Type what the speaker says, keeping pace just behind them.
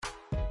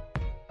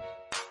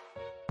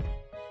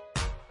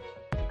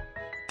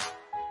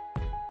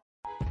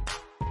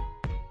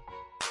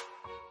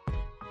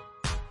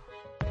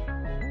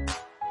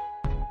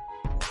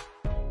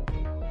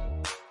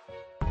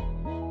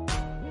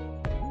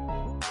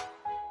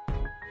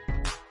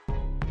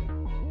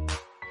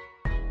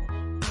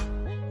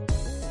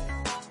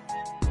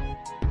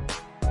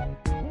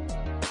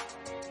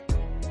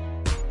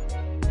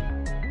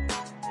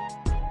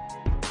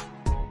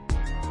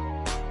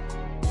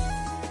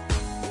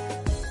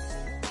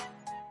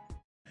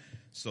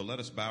So let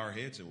us bow our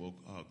heads and we'll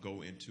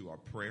go into our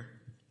prayer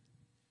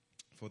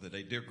for the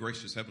day. Dear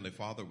gracious Heavenly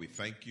Father, we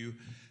thank you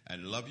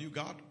and love you,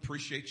 God,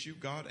 appreciate you,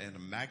 God,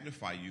 and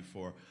magnify you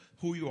for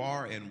who you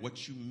are and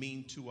what you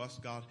mean to us,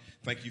 God.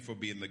 Thank you for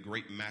being the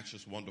great,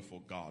 matchless,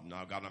 wonderful God.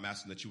 Now, God, I'm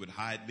asking that you would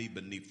hide me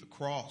beneath the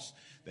cross,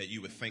 that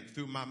you would think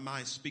through my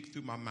mind, speak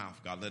through my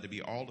mouth, God. Let it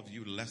be all of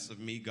you, less of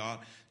me, God.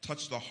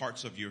 Touch the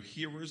hearts of your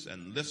hearers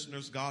and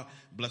listeners, God.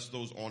 Bless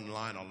those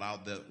online. Allow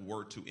the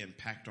word to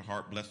impact their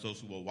heart. Bless those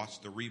who will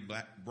watch the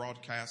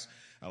rebroadcast.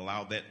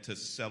 Allow that to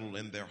settle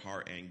in their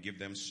heart and give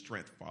them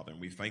strength, Father.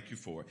 And we thank you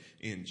for it.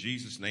 In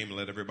Jesus' name,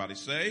 let everybody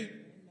say,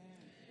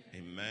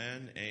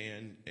 amen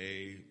and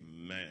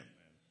amen.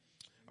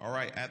 All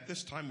right, at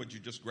this time, would you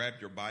just grab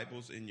your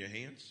Bibles in your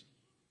hands?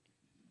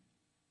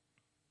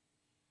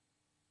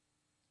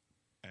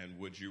 And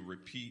would you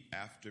repeat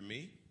after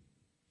me?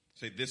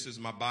 Say, this is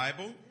my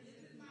Bible.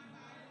 This is my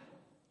Bible.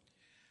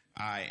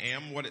 I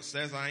am what it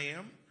says I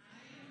am.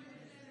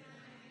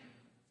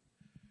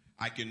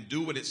 I can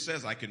do what it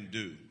says I can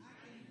do.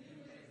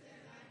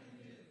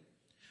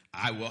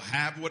 I will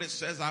have what it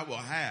says I will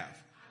have.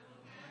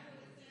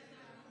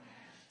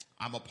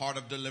 I'm a part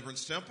of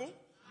Deliverance Temple,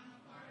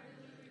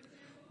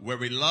 where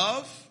we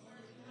love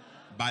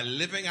by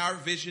living our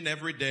vision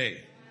every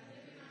day.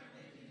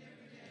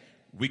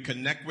 We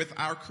connect with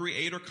our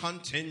Creator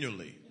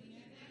continually.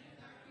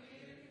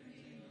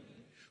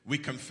 We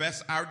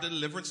confess our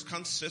deliverance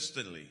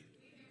consistently.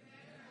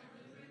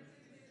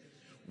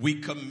 We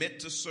commit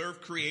to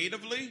serve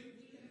creatively.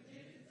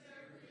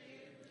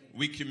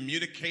 We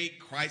communicate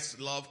Christ's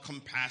love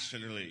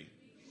compassionately.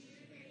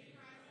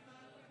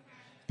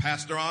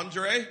 Pastor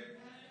Andre,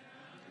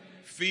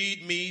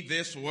 feed me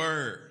this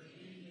word.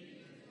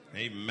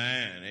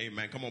 Amen.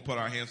 Amen. Come on, put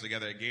our hands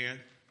together again.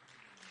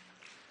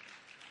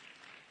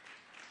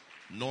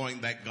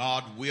 Knowing that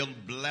God will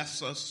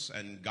bless us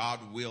and God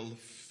will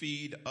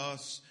feed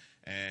us.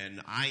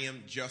 And I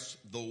am just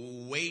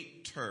the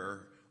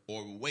waiter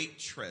or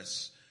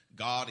waitress.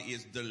 God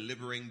is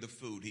delivering the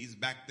food. He's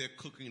back there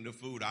cooking the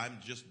food. I'm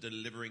just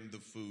delivering the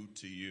food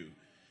to you.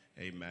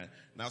 Amen.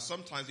 Now,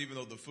 sometimes even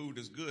though the food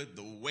is good,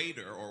 the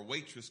waiter or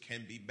waitress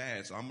can be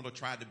bad. So I'm going to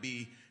try to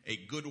be a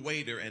good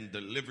waiter and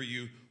deliver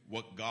you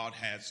what God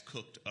has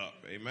cooked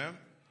up. Amen.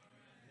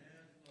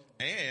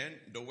 And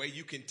the way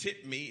you can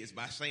tip me is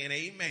by saying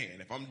amen.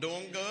 If I'm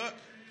doing good,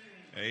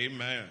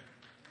 amen.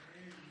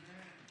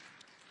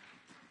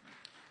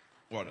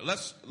 Well,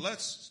 let's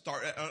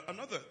start.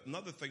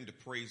 Another thing to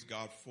praise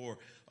God for.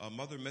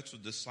 Mother Mitchell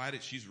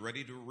decided she's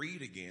ready to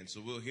read again, so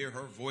we'll hear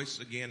her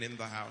voice again in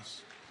the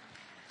house.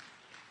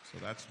 So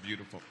that's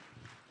beautiful.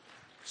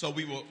 So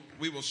we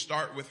will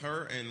start with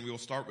her, and we will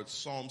start with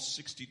Psalm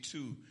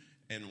 62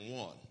 and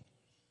 1.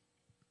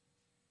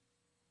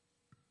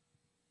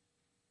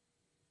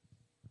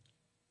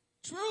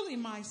 Truly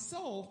my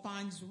soul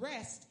finds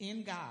rest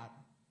in God.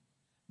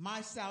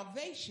 My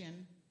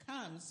salvation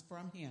comes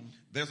from him.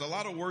 There's a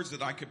lot of words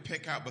that I could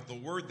pick out, but the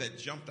word that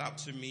jumped out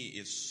to me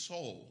is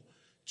soul.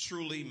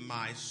 Truly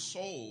my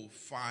soul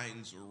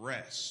finds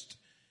rest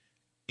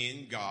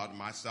in God.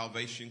 My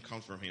salvation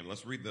comes from him.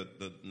 Let's read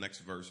the next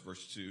verse,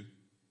 verse 2.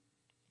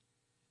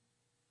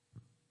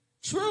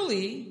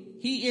 Truly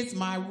he is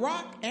my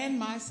rock and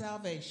my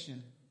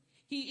salvation.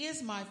 He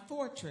is my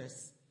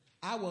fortress.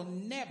 I will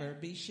never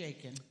be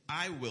shaken.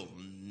 I will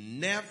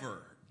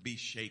never be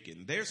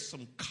shaken. There's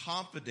some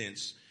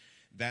confidence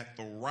that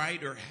the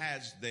writer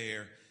has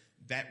there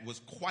that was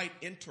quite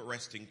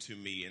interesting to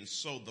me. And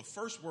so the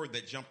first word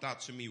that jumped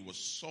out to me was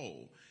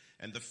soul.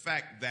 And the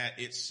fact that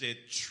it said,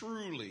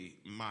 truly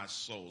my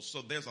soul.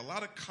 So there's a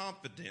lot of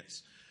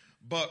confidence.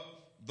 But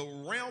the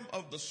realm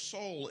of the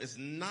soul is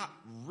not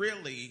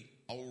really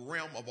a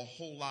realm of a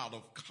whole lot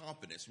of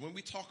confidence. When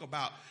we talk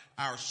about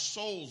our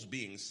souls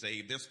being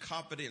saved, there's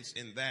confidence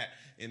in that.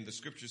 And the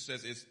scripture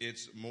says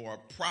it's more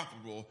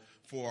profitable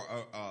for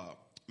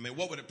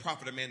what would it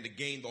profit a man to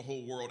gain the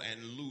whole world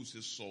and lose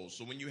his soul?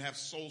 So when you have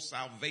soul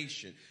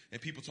salvation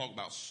and people talk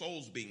about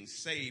souls being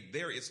saved,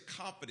 there is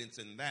confidence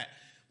in that.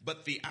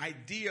 But the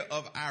idea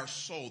of our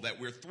soul, that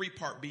we're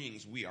three-part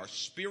beings, we are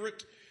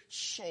spirit,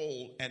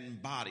 soul,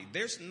 and body.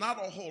 There's not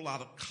a whole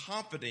lot of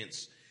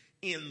confidence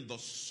in the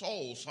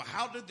soul. So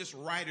how did this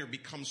writer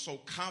become so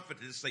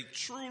confident to say,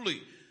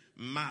 truly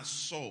my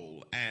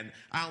soul, and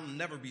I'll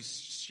never be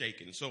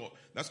shaken? So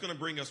that's going to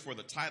bring us for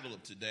the title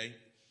of today.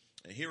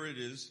 And here it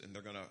is, and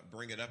they're going to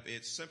bring it up.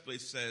 It simply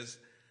says,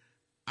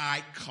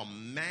 I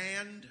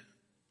command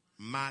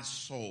my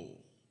soul.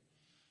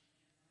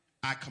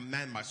 I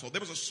command my soul.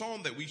 There was a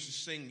song that we used to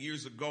sing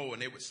years ago,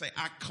 and they would say,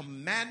 I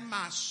command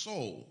my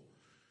soul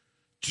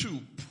to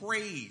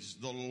praise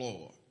the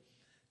Lord.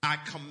 I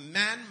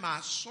command my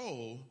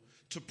soul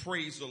to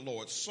praise the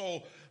Lord.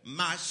 So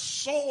my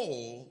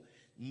soul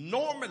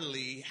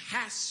normally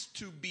has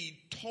to be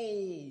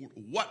told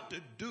what to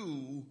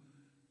do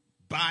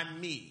by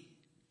me.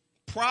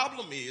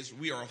 Problem is,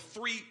 we are a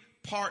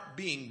three-part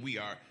being. We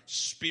are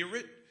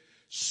spirit,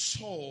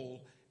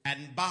 soul,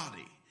 and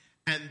body.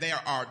 And there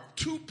are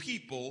two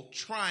people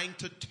trying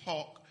to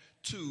talk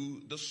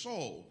to the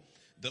soul.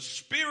 The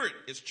spirit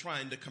is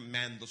trying to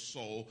command the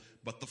soul,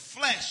 but the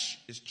flesh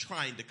is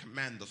trying to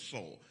command the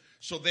soul.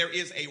 So there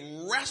is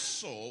a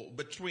wrestle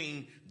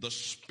between the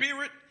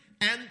spirit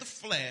and the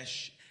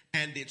flesh,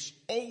 and it's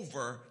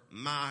over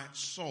my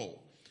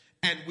soul.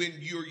 And when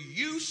you're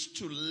used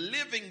to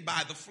living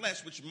by the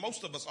flesh, which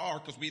most of us are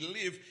because we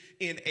live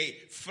in a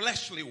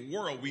fleshly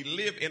world, we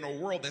live in a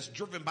world that's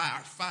driven by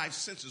our five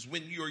senses.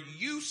 When you're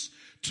used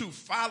to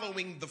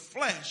following the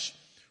flesh,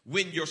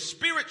 when your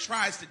spirit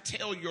tries to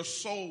tell your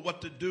soul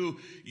what to do,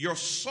 your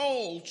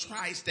soul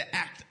tries to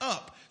act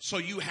up. So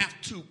you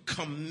have to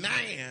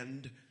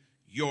command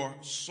your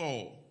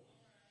soul.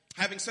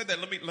 Having said that,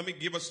 let me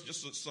give us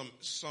just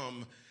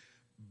some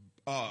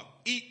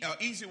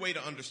easy way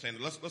to understand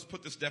it. Let's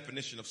put this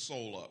definition of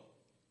soul up.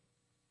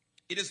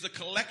 It is the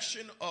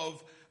collection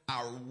of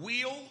our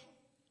will,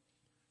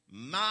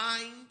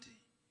 mind,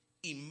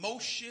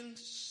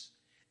 emotions,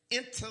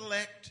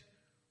 intellect,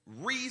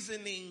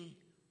 reasoning,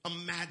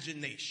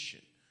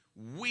 imagination.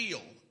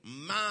 Will,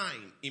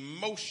 mind,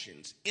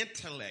 emotions,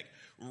 intellect,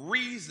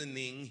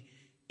 reasoning,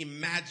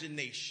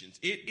 imaginations.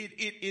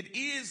 It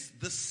is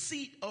the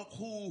seat of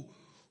who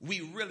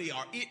we really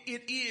are.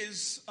 It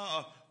is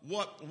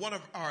what one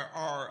of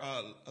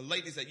our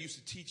ladies that used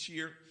to teach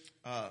here,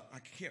 I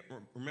can't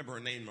remember her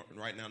name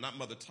right now, not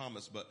Mother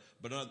Thomas, but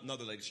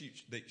another lady,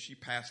 she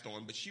passed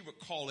on, but she would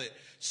call it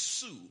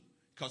Sue,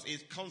 because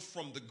it comes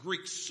from the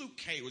Greek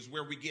psyche, is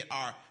where we get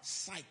our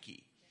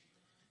psyche.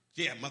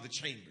 Yeah, Mother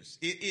Chambers.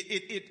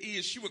 It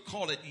is, she would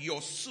call it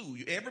your Sue.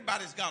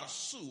 Everybody's got a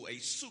Sue, a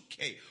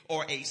psyche,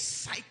 or a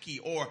psyche,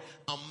 or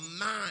a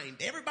mind.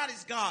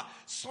 Everybody's got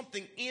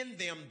something in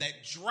them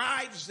that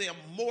drives them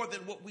more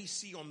than what we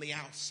see on the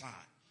outside.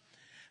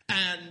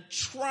 And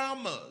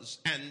traumas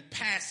and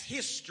past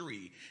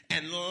history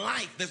and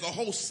life. There's a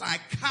whole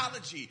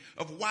psychology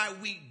of why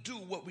we do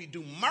what we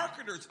do.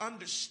 Marketers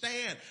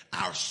understand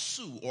our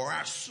Sue or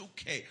our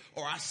psyche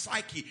or our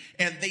psyche,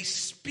 and they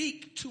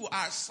speak to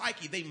our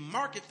psyche. They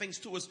market things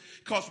to us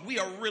because we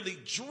are really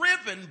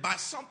driven by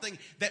something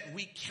that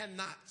we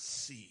cannot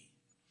see.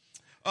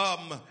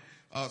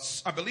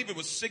 I believe it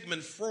was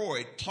Sigmund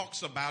Freud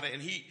talks about it,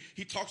 and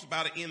he talks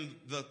about it in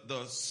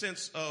the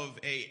sense of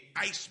a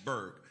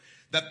iceberg.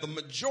 That the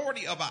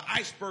majority of an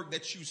iceberg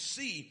that you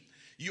see,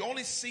 you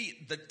only see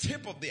the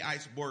tip of the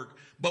iceberg,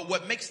 but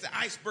what makes the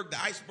iceberg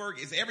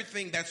is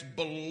everything that's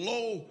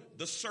below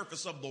the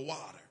surface of the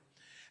water.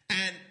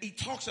 And he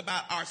talks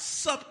about our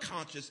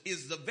subconscious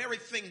is the very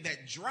thing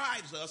that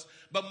drives us,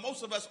 but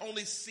most of us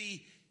only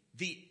see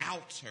the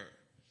outer.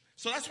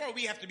 So that's why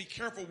we have to be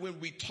careful when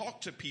we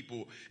talk to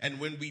people and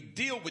when we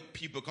deal with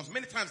people, because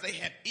many times they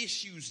have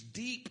issues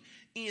deep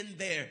in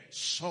their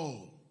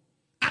soul.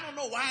 I don't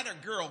know why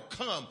the girl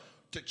come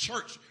to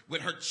church with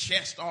her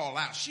chest all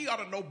out. She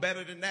ought to know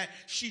better than that.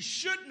 She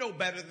should know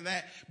better than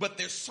that. But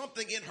there's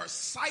something in her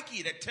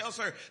psyche that tells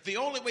her the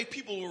only way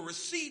people will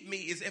receive me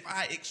is if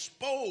I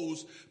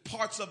expose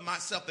parts of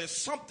myself. There's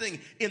something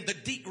in the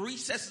deep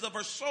recesses of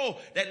her soul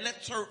that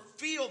lets her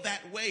feel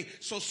that way.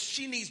 So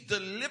she needs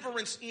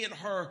deliverance in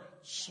her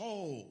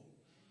soul.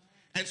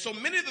 And so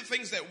many of the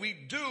things that we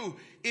do,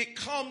 it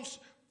comes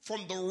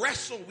from the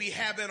wrestle we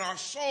have in our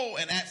soul.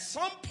 And at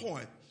some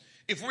point,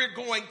 if we're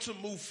going to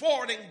move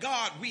forward in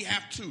God, we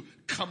have to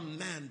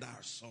command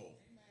our soul.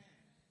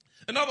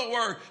 In other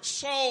words,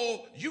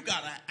 soul, you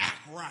got to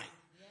act right.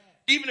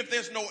 Even if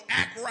there's no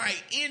act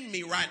right in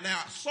me right now,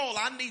 soul,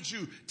 I need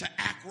you to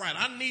act right.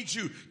 I need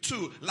you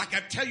to, like I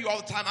tell you all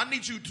the time, I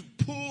need you to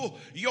pull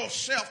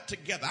yourself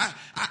together.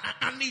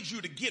 I need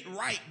you to get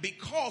right,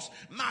 because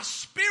my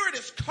spirit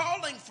is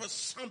calling for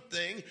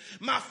something.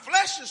 My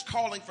flesh is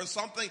calling for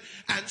something.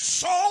 And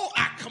soul,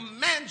 I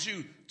command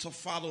you to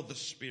follow the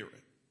spirit.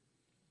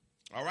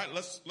 All right,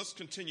 let's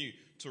continue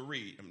to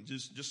read. I'm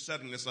just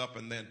setting this up,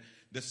 and then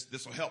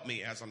this will help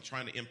me as I'm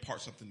trying to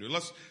impart something new.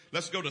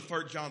 Let's go to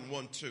 3 John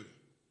 1:2.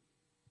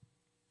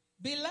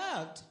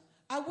 Beloved,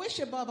 I wish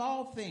above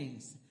all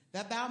things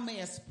that thou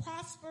mayest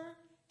prosper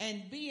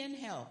and be in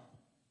health,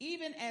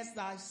 even as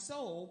thy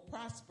soul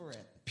prospereth.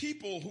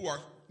 People who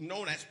are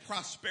known as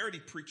prosperity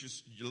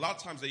preachers, a lot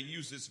of times they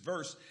use this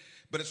verse,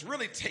 but it's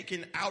really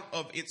taken out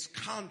of its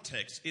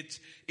context.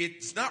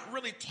 It's not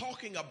really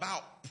talking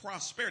about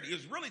prosperity. It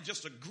was really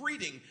just a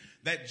greeting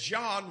that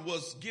John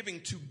was giving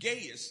to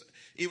Gaius.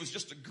 It was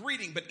just a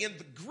greeting, but in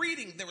the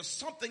greeting, there was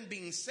something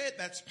being said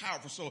that's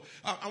powerful. So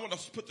I want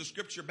to put the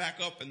scripture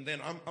back up, and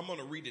then I'm going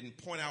to read it and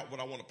point out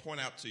what I want to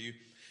point out to you.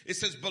 It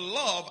says,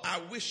 Beloved,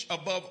 I wish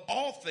above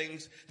all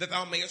things that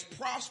thou mayest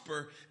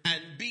prosper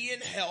and be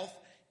in health,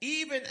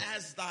 even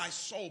as thy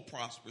soul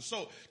prospers.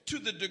 So to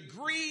the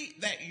degree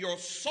that your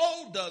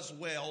soul does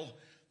well,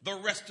 the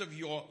rest of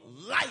your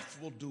life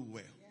will do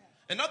well.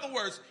 In other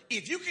words,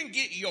 if you can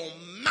get your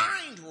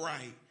mind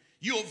right,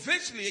 you'll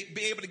eventually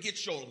be able to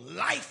get your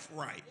life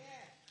right.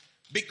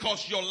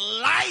 Because your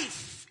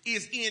life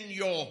is in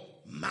your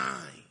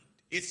mind.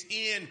 It's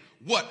in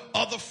what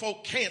other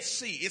folk can't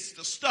see. It's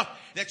the stuff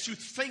that you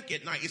think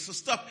at night. It's the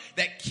stuff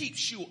that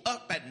keeps you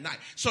up at night.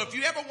 So if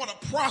you ever want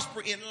to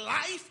prosper in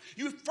life,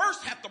 you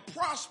first have to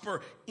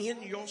prosper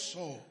in your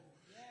soul.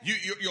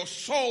 Your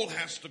soul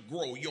has to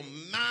grow. Your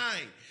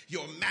mind,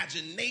 your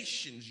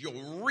imaginations, your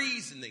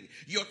reasoning,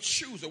 your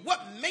choosing.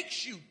 What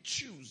makes you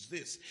choose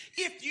this?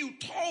 If you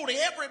told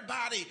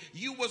everybody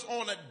you was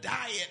on a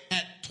diet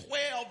at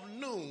 12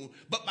 noon,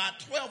 but by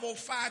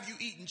 12:05 you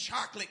eating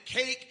chocolate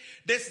cake,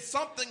 there's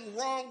something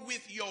wrong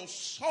with your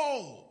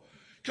soul.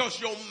 Because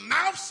your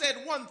mouth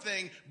said one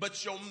thing,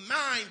 but your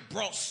mind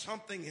brought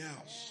something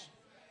else.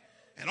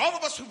 And all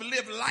of us who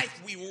live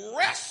life, we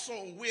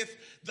wrestle with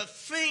the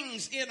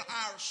things in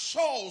our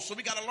soul. So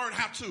we got to learn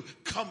how to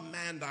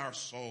command our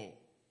soul.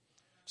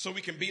 So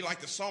we can be like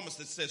the psalmist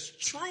that says,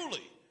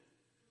 truly,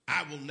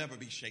 I will never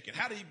be shaken.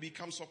 How did he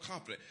become so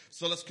confident?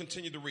 So let's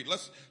continue to read.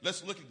 Let's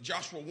look at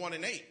Joshua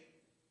 1:8.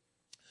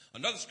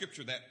 Another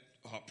scripture that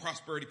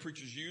prosperity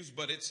preachers use,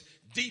 but it's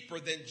deeper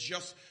than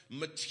just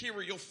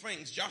material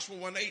things. Joshua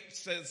 1:8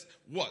 says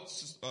what?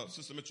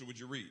 Sister Mitchell, would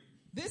you read?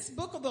 This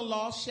book of the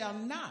law shall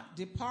not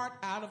depart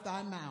out of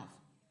thy mouth,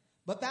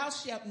 but thou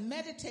shalt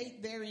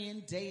meditate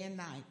therein day and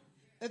night,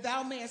 that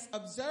thou mayest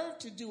observe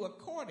to do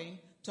according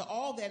to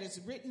all that is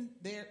written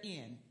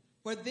therein.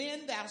 For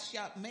then thou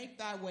shalt make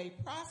thy way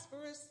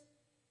prosperous,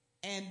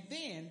 and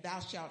then thou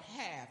shalt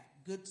have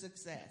good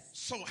success.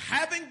 So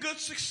having good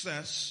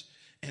success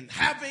and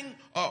having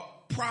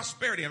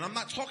prosperity, and I'm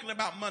not talking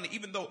about money,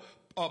 even though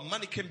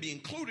money can be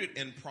included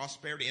in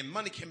prosperity and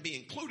money can be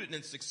included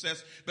in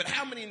success. But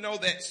how many know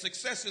that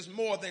success is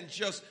more than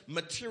just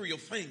material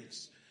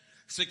things?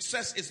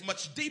 Success is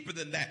much deeper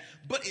than that.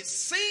 But it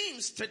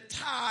seems to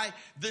tie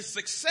the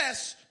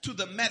success to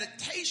the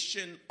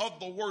meditation of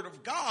the Word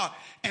of God.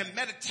 And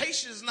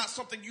meditation is not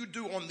something you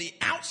do on the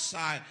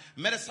outside.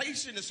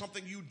 Meditation is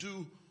something you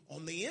do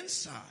on the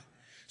inside.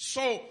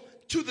 So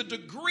to the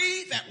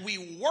degree that we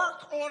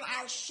work on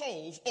our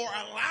souls or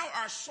allow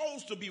our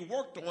souls to be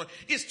worked on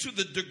is to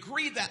the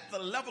degree that the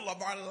level of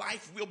our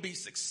life will be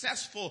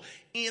successful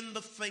in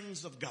the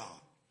things of God.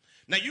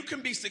 Now, you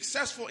can be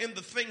successful in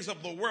the things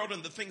of the world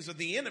and the things of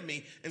the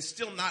enemy and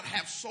still not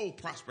have soul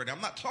prosperity. I'm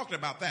not talking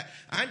about that.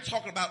 I'm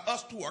talking about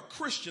us who are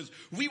Christians.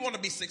 We want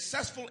to be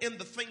successful in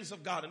the things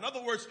of God. In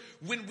other words,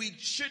 when we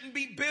shouldn't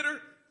be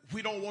bitter,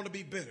 we don't want to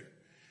be bitter.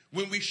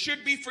 When we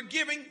should be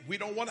forgiving, we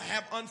don't want to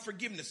have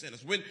unforgiveness in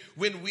us.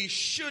 When we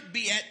should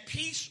be at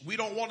peace, we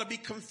don't want to be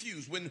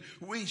confused. When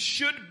we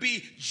should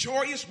be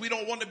joyous, we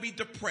don't want to be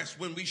depressed.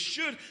 When we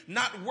should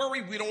not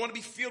worry, we don't want to be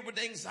filled with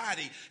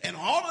anxiety. And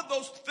all of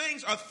those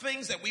things are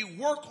things that we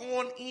work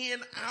on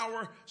in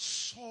our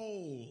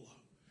soul.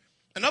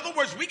 In other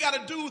words, we got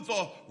to do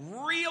the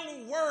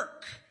real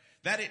work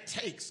that it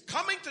takes.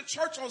 Coming to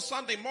church on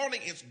Sunday morning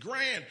is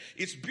grand.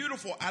 It's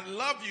beautiful. I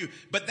love you.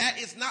 But that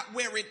is not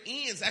where it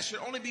ends. That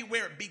should only be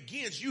where it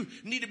begins. You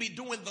need to be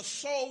doing the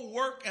soul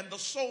work and the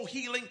soul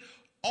healing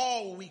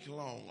all week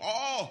long,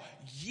 all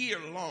year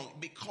long,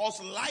 because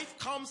life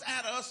comes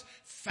at us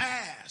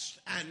fast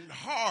and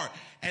hard.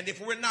 And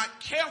if we're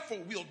not careful,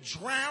 we'll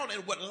drown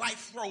in what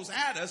life throws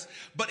at us.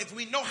 But if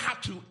we know how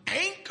to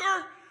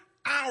anchor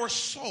our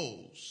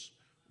souls,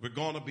 we're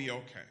going to be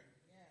okay.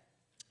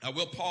 I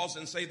will pause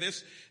and say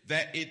this,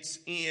 that it's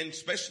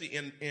especially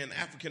in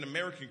African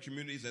American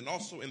communities and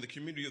also in the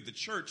community of the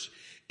church,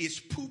 it's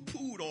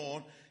poo-pooed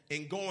on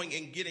and going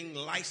and getting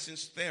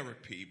licensed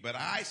therapy. But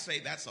I say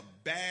that's a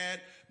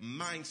bad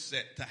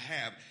mindset to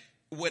have.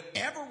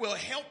 Whatever will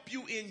help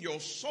you in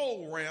your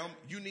soul realm,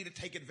 you need to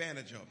take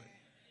advantage of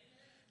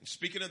it.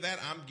 Speaking of that,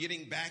 I'm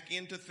getting back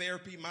into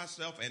therapy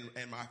myself,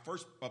 and my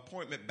first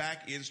appointment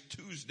back is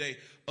Tuesday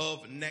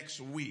of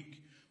next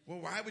week. Well,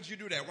 why would you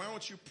do that? Why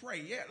don't you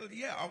pray?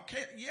 Yeah,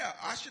 okay, yeah,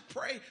 I should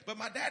pray. But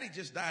my daddy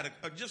just died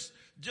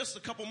just a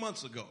couple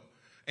months ago.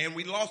 And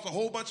we lost a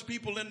whole bunch of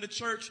people in the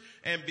church.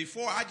 And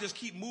before I just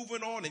keep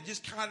moving on and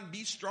just kind of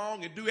be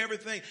strong and do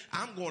everything,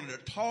 I'm going to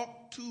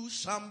talk to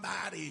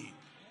somebody.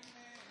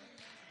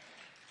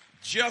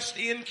 Just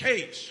in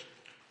case.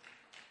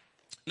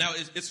 Now,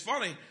 it's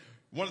funny.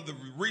 One of the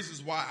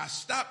reasons why I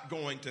stopped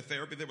going to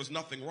therapy, there was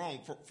nothing wrong.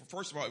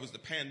 First of all, it was the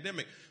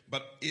pandemic,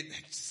 but it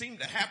seemed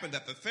to happen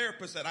that the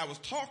therapist that I was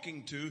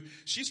talking to,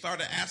 she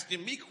started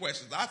asking me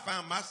questions. I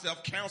found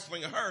myself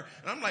counseling her,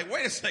 and I'm like,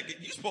 wait a second,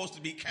 you're supposed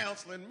to be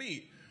counseling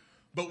me.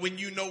 But when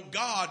you know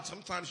God,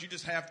 sometimes you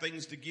just have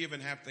things to give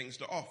and have things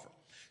to offer.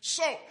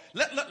 So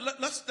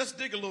let's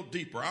dig a little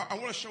deeper. I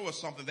want to show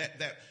us something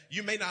that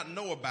you may not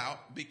know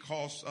about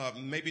because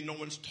maybe no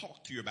one's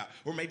talked to you about,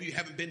 or maybe you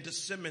haven't been to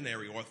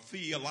seminary or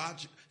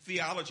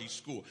theology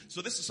school.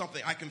 So this is something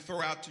I can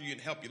throw out to you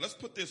and help you. Let's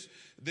put this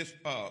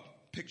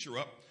picture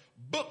up.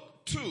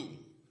 Book 2,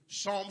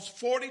 Psalms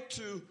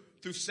 42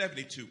 through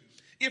 72.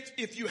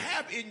 If you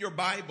have in your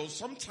Bible,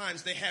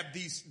 sometimes they have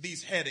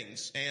these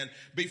headings. And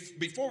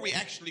before we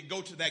actually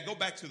go to that, go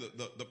back to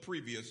the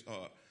previous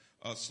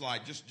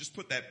slide. Just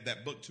put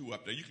that book 2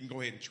 up there. You can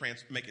go ahead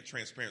and make it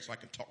transparent so I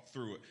can talk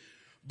through it.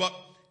 But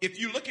if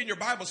you look in your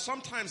Bible,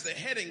 sometimes the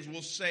headings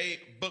will say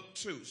book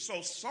 2.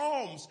 So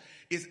Psalms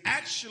is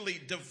actually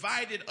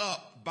divided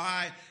up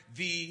by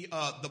the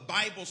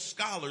Bible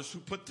scholars who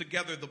put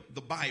together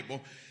the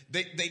Bible.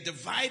 They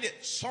divided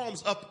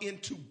Psalms up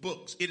into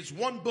books. It is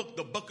one book,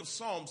 the book of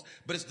Psalms,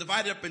 but it's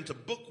divided up into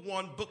book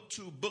 1, book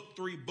 2, book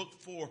 3,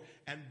 book 4,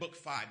 and book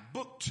 5.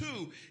 Book 2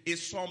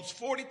 is Psalms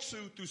 42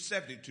 through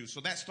 72. So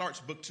that starts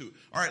book 2.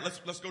 All right,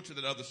 let's go to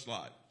that other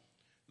slide.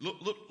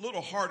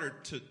 Little harder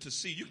to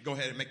see. You can go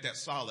ahead and make that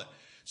solid.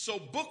 So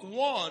book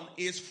 1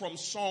 is from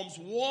Psalms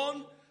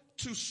 1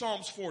 to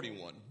Psalms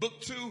 41.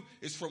 Book 2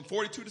 is from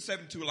 42 to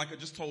 72, like I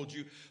just told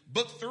you.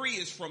 Book 3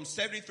 is from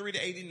 73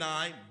 to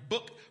 89.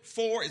 Book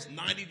 4 is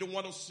 90 to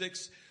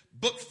 106.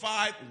 Book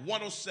 5,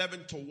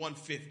 107 to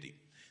 150.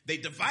 They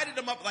divided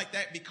them up like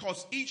that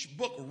because each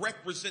book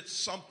represents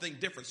something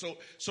different.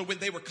 So when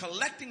they were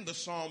collecting the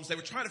Psalms, they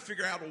were trying to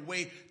figure out a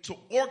way to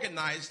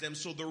organize them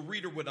so the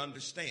reader would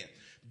understand.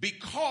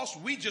 Because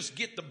we just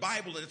get the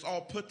Bible and it's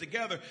all put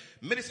together,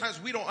 many times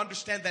we don't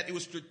understand that it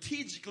was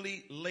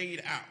strategically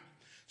laid out.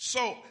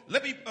 So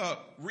let me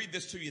read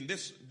this to you, and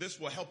this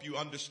will help you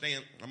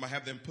understand. I'm going to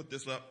have them put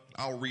this up.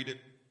 I'll read it.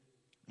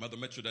 Mother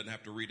Mitchell doesn't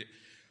have to read it.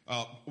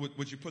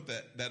 Would you put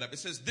that up? It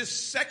says, this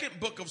second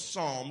book of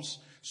Psalms,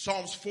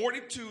 Psalms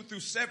 42 through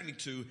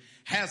 72,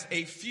 has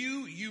a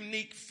few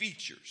unique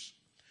features.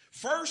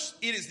 First,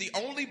 it is the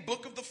only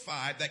book of the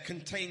 5 that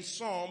contains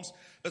Psalms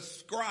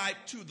ascribed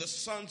to the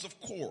sons of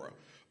Korah,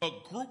 a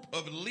group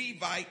of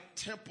Levite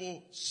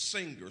temple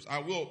singers. I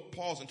will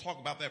pause and talk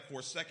about that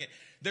for a second.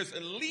 There's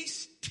at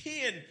least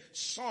 10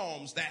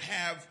 Psalms that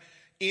have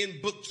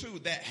in book 2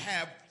 that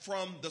have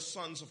from the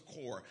sons of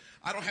Korah.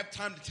 I don't have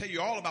time to tell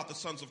you all about the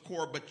sons of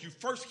Korah, but you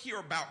first hear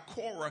about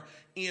Korah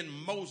in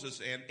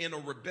Moses and in a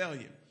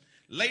rebellion.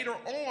 Later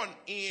on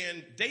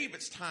in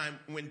David's time,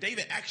 when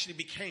David actually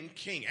became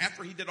king,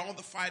 after he did all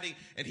the fighting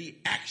and he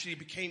actually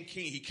became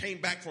king, he came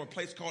back from a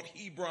place called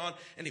Hebron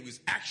and he was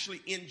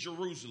actually in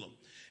Jerusalem.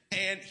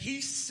 And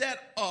he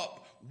set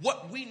up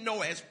what we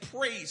know as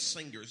praise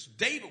singers.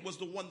 David was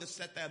the one that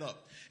set that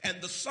up.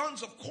 And the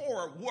sons of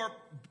Korah were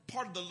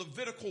part of the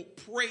Levitical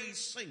praise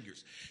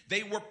singers.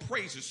 They were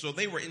praisers, so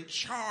they were in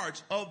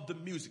charge of the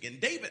music. And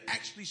David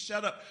actually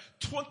set up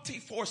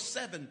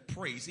 24/7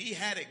 praise. He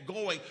had it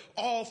going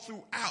all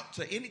throughout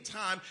to any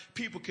time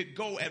people could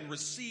go and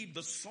receive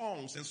the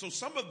songs. And so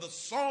some of the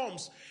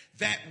psalms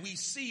that we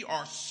see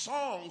are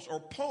songs or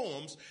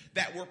poems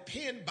that were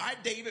penned by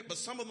David, but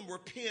some of them were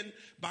penned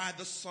by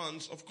the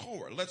sons of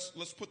Korah. Let's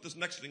put this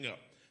next thing up.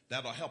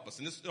 That'll help us.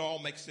 And this all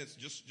makes sense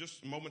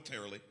just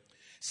momentarily.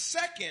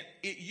 Second,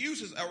 it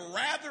uses a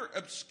rather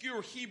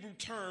obscure Hebrew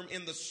term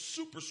in the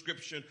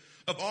superscription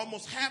of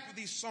almost half of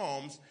these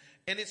psalms,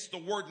 and it's the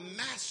word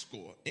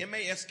maskil,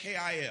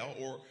 M-A-S-K-I-L,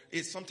 or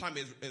it sometimes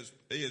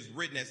is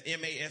written as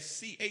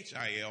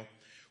M-A-S-C-H-I-L,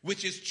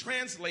 which is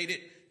translated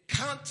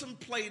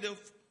contemplative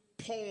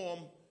poem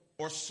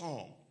or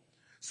song.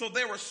 So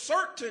there were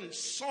certain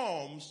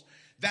psalms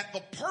that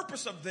the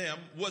purpose of them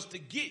was to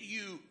get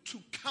you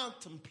to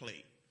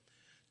contemplate,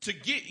 to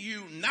get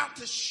you not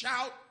to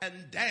shout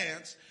and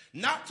dance,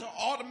 not to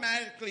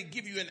automatically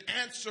give you an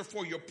answer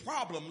for your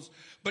problems,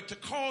 but to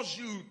cause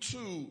you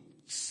to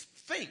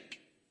think,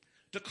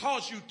 to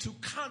cause you to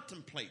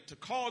contemplate, to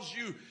cause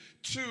you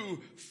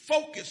to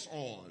focus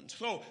on.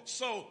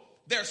 So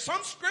there are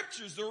some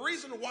scriptures, the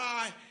reason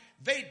why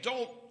they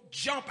don't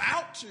jump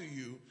out to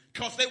you,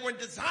 because they weren't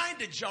designed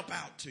to jump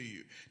out to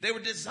you. They were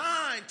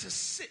designed to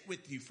sit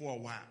with you for a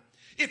while.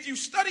 If you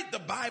studied the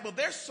Bible,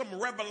 there's some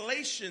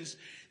revelations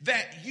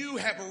that you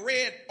have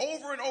read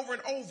over and over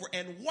and over,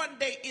 and one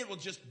day it will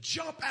just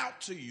jump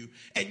out to you,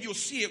 and you'll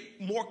see it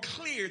more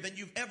clear than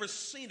you've ever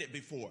seen it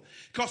before.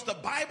 Because the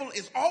Bible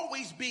is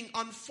always being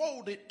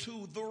unfolded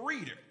to the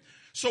reader.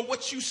 So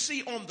what you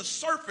see on the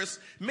surface,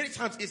 many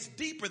times it's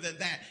deeper than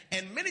that.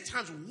 And many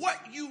times what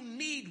you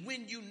need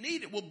when you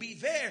need it will be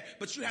there,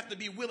 but you have to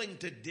be willing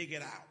to dig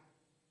it out.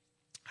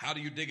 How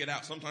do you dig it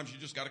out? Sometimes you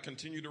just got to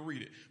continue to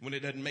read it. When it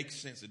doesn't make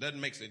sense,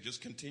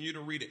 just continue to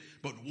read it.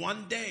 But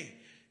one day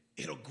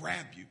it'll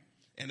grab you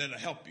and it'll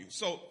help you.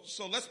 So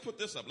let's put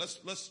this up.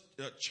 Let's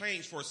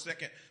change for a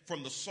second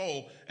from the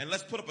soul, and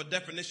let's put up a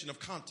definition of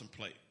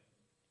contemplate.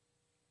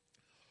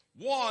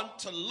 One,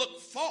 to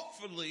look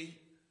thoughtfully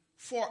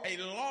for a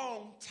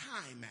long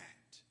time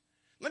at.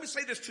 Let me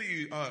say this to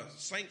you,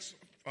 saints,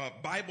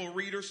 Bible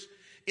readers.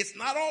 It's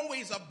not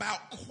always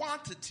about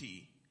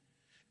quantity.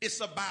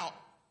 It's about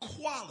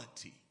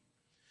quality.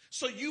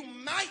 So you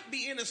might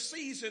be in a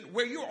season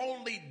where you're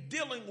only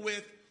dealing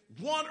with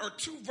 1 or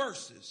 2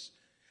 verses,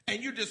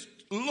 and you're just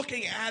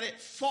looking at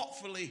it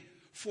thoughtfully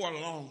for a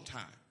long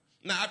time.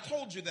 Now, I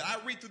told you that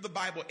I read through the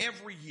Bible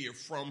every year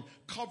from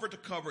cover to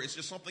cover. It's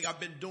just something I've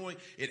been doing.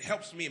 It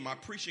helps me in my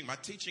preaching, my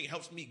teaching. It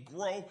helps me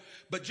grow.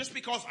 But just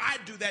because I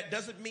do that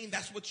doesn't mean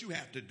that's what you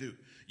have to do.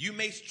 You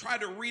may try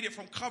to read it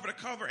from cover to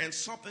cover and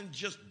something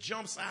just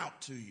jumps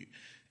out to you.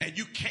 and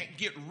you can't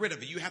get rid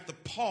of it. You have to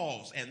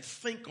pause and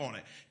think on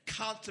it,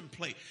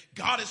 contemplate.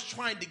 God is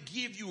trying to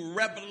give you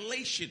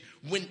revelation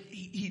when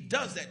he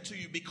does that to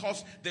you,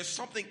 because there's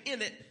something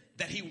in it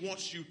that he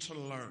wants you to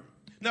learn.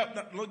 Now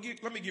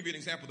let me give you an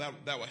example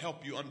that will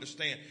help you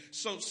understand.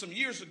 So some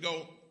years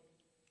ago,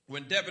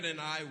 when Devin and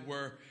I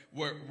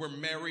were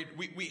married,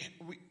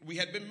 we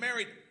had been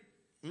married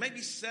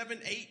maybe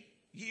 7-8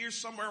 years,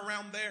 somewhere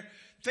around there.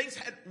 Things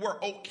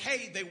were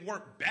okay. They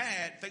weren't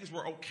bad. Things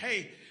were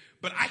okay.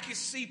 But I could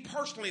see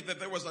personally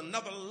that there was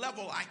another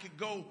level I could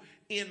go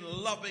in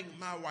loving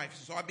my wife.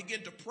 So I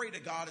began to pray to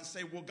God and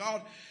say, well,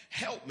 God,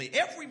 help me.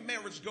 Every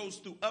marriage goes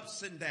through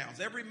ups and downs.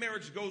 Every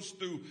marriage goes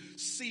through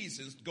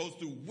seasons, goes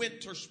through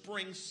winter,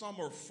 spring,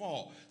 summer,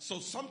 fall. So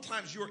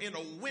sometimes you're in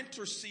a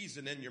winter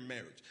season in your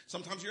marriage.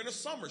 Sometimes you're in a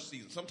summer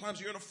season.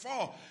 Sometimes you're in a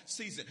fall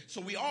season. So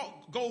we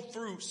all go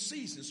through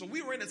seasons. So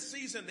we were in a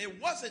season,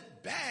 it wasn't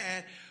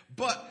bad,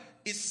 but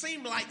it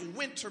seemed like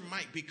winter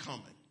might be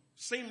coming.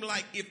 Seemed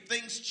like if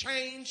things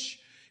change,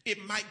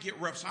 it might get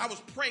rough. So I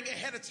was praying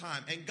ahead of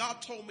time, and God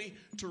told me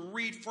to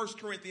read 1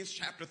 Corinthians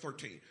chapter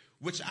 13,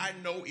 which I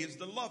know is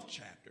the love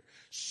chapter.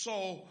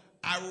 So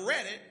I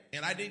read it,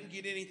 and I didn't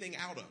get anything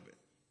out of it.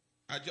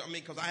 I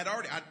mean, because I'd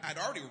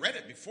already read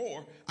it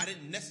before. I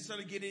didn't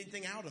necessarily get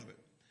anything out of it.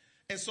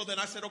 And so then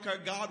I said, okay,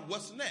 God,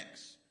 what's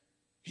next?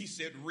 He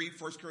said, read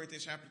 1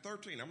 Corinthians chapter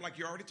 13. I'm like,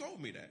 you already told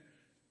me that.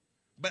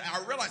 But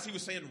I realized he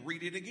was saying,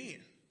 read it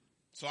again.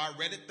 So I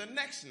read it the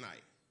next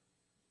night.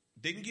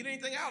 Didn't get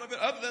anything out of it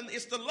other than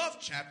it's the love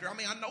chapter. I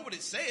mean, I know what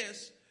it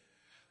says.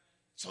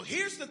 So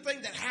here's the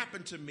thing that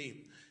happened to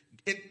me.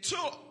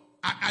 Until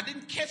I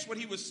didn't catch what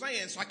he was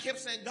saying, so I kept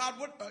saying, God,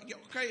 what?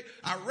 Okay,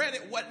 I read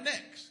it. What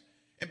next?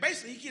 And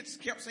basically, he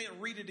kept saying,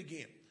 read it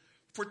again.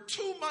 For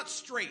 2 months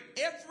straight,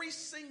 every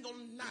single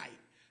night,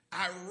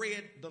 I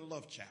read the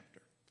love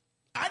chapter.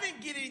 I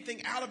didn't get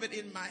anything out of it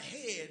in my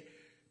head,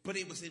 but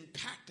it was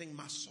impacting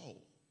my soul.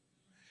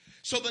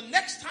 So the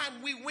next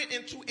time we went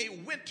into a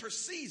winter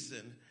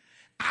season,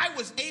 I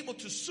was able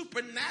to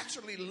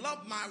supernaturally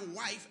love my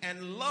wife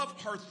and love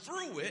her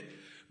through it,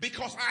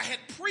 because I had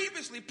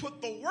previously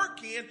put the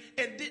work in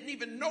and didn't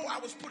even know I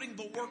was putting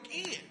the work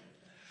in.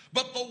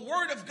 But the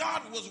word of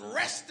God was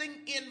resting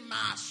in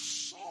my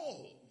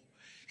soul.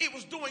 It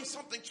was doing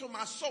something to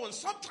my soul. And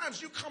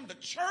sometimes you come to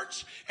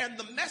church and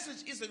the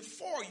message isn't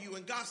for you,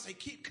 and God say,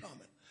 keep coming.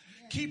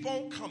 Keep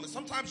on coming.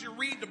 Sometimes you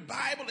read the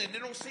Bible and it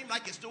don't seem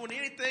like it's doing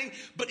anything,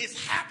 but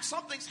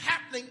something's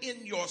happening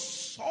in your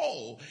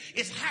soul.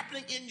 It's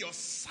happening in your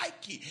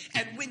psyche.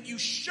 And when you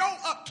show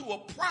up to a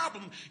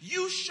problem,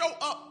 you show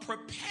up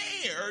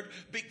prepared,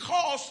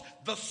 because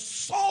the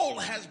soul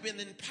has been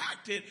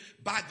impacted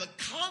by the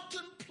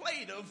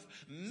contemplative,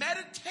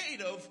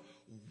 meditative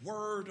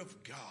word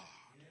of God.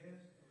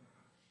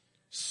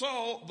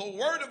 So the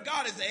word of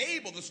God is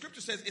able, the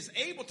scripture says, is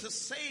able to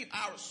save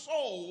our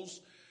souls.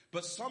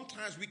 But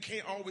sometimes we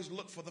can't always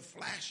look for the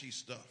flashy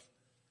stuff.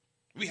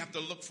 We have to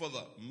look for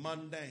the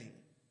mundane,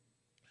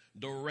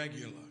 the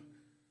regular,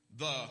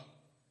 the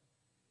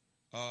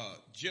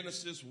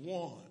Genesis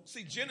 1.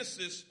 See,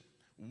 Genesis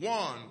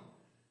 1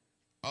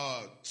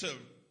 to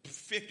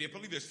 50, I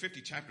believe there's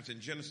 50 chapters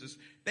in Genesis.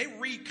 They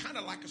read kind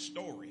of like a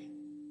story.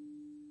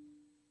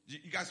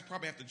 You guys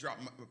probably have to drop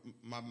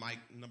my mic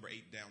number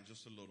 8 down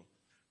just a little.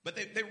 But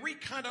they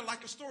read kind of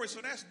like a story, so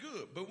that's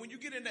good. But when you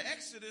get into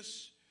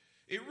Exodus,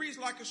 it reads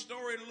like a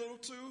story a little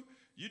too.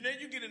 Then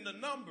you get into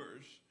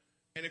Numbers,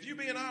 and if you're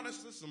being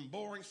honest, there's some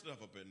boring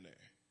stuff up in there.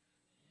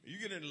 You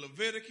get into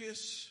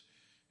Leviticus,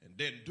 and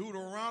then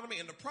Deuteronomy.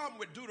 And the problem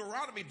with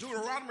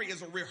Deuteronomy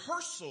is a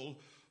rehearsal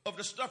of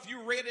the stuff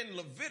you read in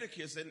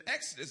Leviticus and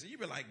Exodus. And you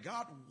be like,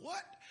 God,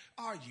 what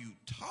are you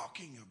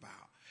talking about?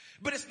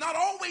 But it's not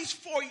always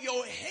for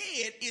your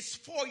head, it's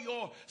for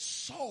your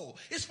soul.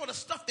 It's for the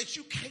stuff that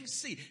you can't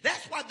see.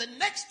 That's why the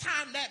next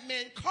time that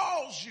man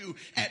calls you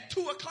at 2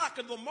 o'clock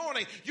in the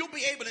morning, you'll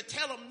be able to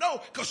tell him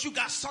no, because you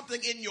got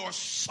something in your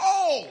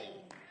soul.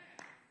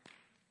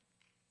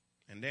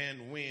 And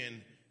then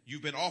when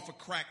you've been off of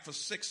crack for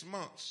 6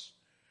 months,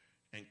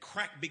 and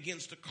crack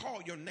begins to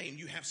call your name,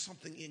 you have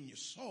something in your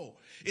soul.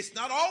 It's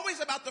not always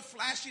about the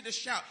flashy, the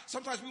shout.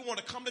 Sometimes we want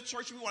to come to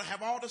church and we want to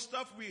have all the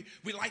stuff. We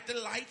light the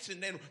lights,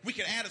 and then we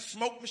can add a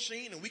smoke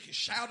machine and we can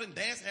shout and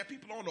dance, have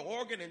people on the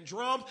organ and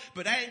drums,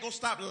 but that ain't going to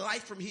stop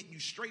life from hitting you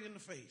straight in the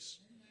face.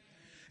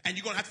 And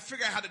you're going to have to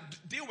figure out how to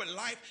deal with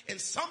life. And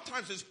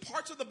sometimes there's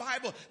parts of the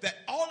Bible that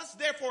all it's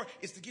there for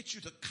is to get you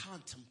to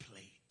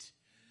contemplate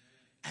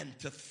and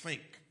to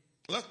think.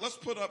 Let's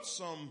put up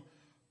some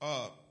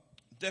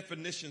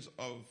definitions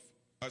of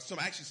some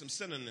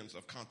synonyms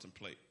of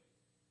contemplate.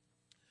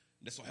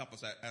 This will help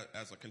us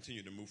as I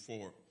continue to move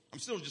forward. I'm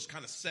still just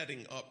kind of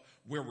setting up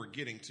where we're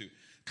getting to.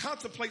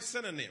 Contemplate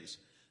synonyms: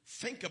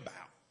 think about,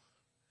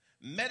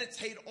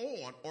 meditate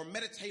on or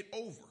meditate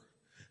over,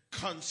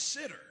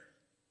 consider,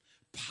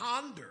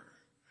 ponder,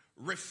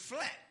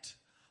 reflect,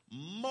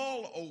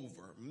 mull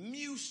over,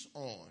 muse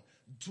on,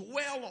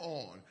 dwell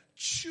on,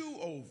 chew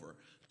over,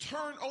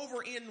 turn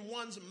over in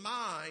one's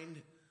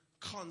mind,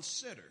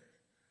 consider.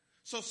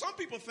 So some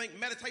people think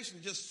meditation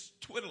is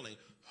just twiddling.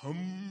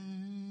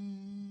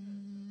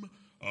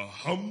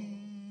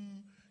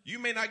 You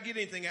may not get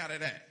anything out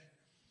of that.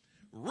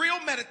 Real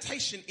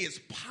meditation is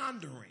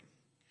pondering,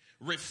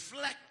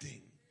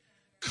 reflecting,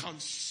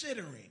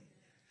 considering,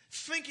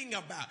 thinking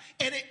about.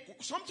 And it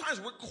sometimes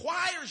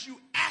requires you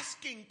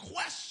asking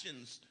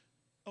questions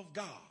of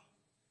God.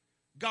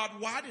 God,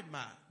 why did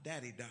my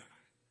daddy die?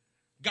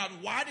 God,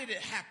 why did it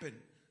happen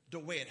the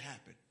way it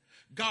happened?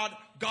 God,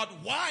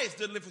 why is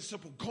Deliverance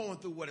Temple going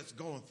through what it's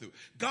going through?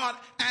 God,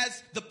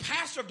 as the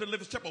pastor of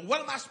Deliverance Temple,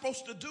 what am I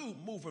supposed to do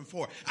moving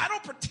forward? I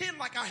don't pretend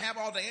like I have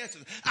all the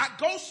answers. I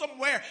go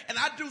somewhere and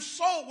I do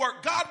soul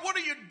work. God, what are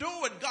you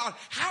doing? God,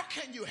 how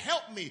can you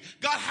help me?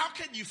 God, how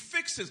can you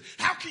fix this?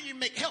 How can you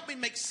help me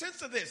make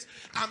sense of this?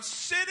 I'm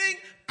sitting,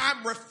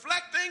 I'm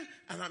reflecting,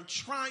 and I'm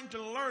trying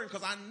to learn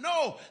because I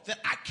know that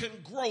I can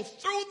grow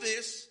through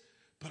this,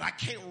 but I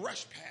can't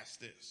rush past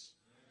this.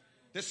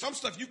 There's some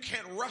stuff you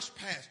can't rush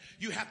past.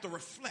 You have to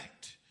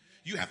reflect.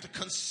 You have to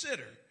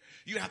consider.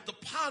 You have to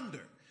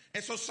ponder.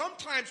 And so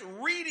sometimes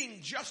reading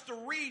just to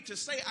read, to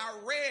say I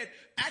read,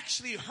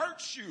 actually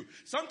hurts you.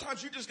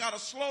 Sometimes you just got to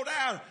slow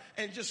down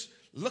and just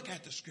look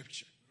at the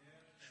scripture.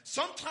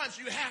 Sometimes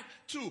you have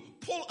to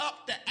pull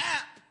up the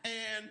app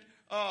and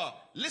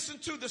listen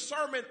to the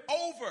sermon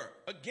over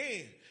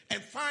again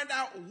and find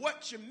out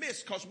what you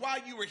missed. Because while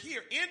you were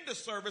here in the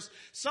service,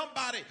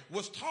 somebody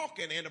was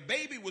talking and a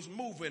baby was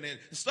moving and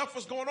stuff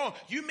was going on.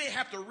 You may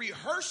have to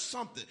rehearse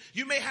something.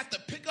 You may have to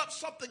pick up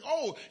something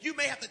old. You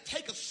may have to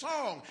take a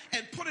song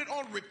and put it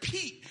on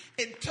repeat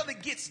until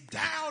it gets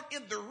down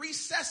in the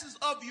recesses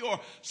of your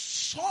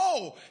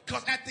soul.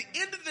 Because at the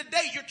end of the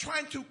day, you're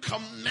trying to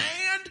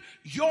command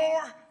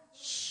your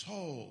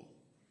soul.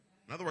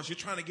 In other words, you're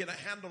trying to get a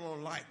handle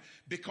on life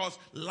because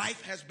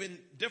life has been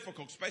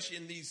difficult, especially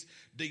in these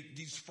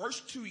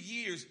first 2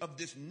 years of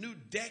this new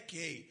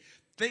decade.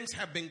 Things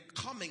have been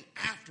coming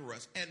after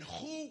us. And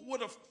who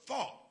would have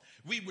thought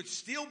we would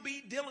still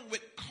be dealing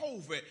with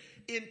COVID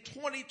in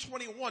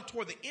 2021,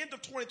 toward the end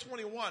of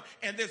 2021,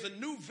 and there's a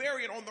new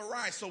variant on the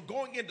rise. So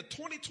going into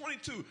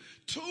 2022,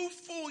 2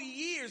 full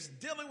years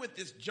dealing with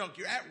this junk.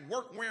 You're at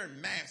work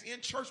wearing masks, in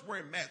church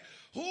wearing masks.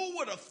 Who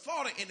would have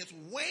thought it? And it's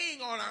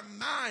weighing on our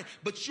mind,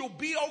 but you'll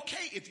be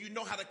okay if you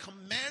know how to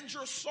command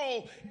your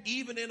soul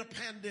even in a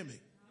pandemic.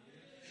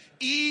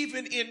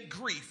 Even in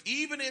grief,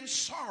 even in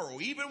sorrow,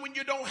 even when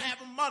you don't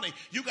have money,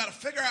 you got to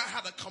figure out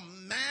how to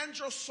command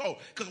your soul.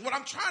 Because what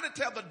I'm trying to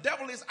tell the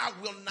devil is I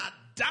will not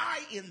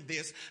die in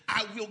this.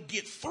 I will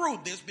get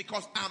through this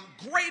because I'm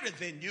greater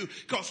than you.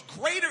 Because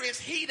greater is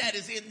he that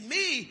is in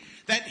me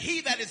than he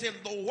that is in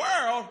the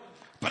world.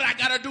 But I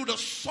got to do the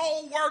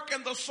soul work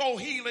and the soul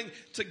healing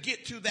to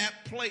get to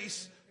that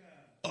place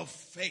of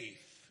faith.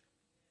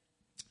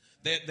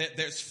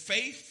 There's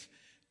faith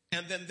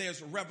and then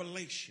there's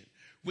revelation.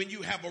 When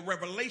you have a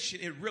revelation,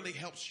 it really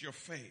helps your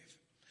faith.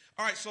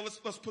 All right, so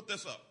let's put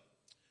this up.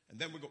 And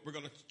then we're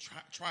going to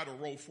try to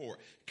roll forward.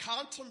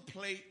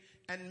 Contemplate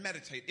and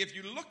meditate. If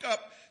you look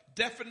up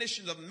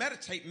definitions of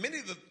meditate, many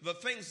of the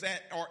things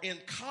that are in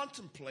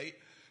contemplate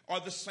are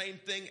the same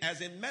thing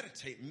as in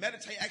meditate.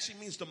 Meditate actually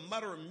means to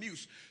mutter and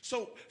muse.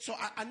 So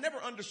I never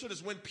understood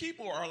this. When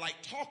people are like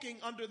talking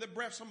under the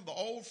breath, some of the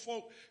old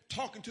folk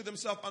talking to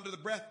themselves under the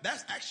breath,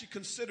 that's actually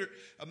considered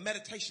a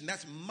meditation.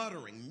 That's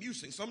muttering,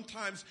 musing.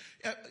 Sometimes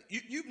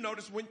you've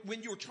noticed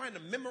when you were trying to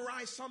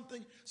memorize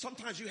something,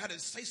 sometimes you had to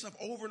say stuff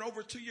over and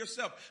over to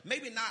yourself.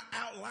 Maybe not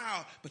out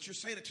loud, but you're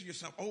saying it to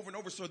yourself over and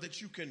over so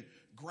that you can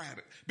grab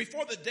it.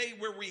 Before the day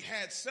where we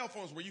had cell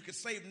phones where you could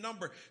save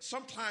number,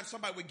 sometimes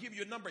somebody would give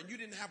you a number and you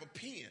didn't have a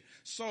pen.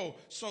 So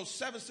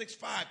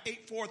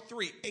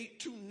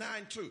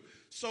 765-843-8292.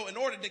 So in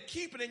order to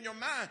keep it in your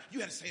mind,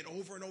 you had to say it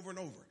over and over and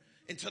over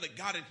until it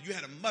got it. You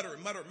had to mutter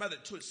and mutter and mutter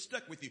until it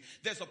stuck with you.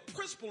 There's a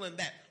principle in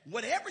that.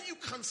 Whatever you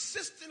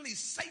consistently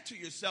say to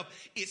yourself,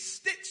 it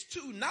sticks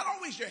to not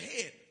always your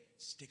head, it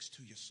sticks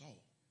to your soul.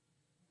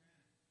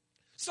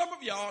 Some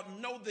of y'all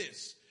know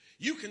this.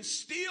 You can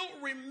still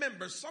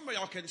remember, some of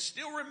y'all can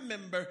still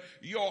remember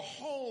your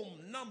home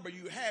number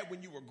you had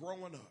when you were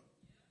growing up.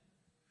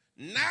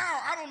 Now,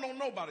 I don't know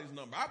nobody's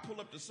number. I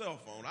pull up the cell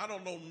phone. I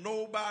don't know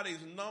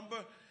nobody's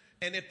number.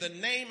 And if the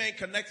name ain't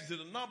connected to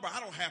the number, I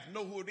don't have to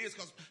know who it is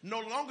because no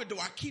longer do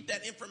I keep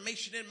that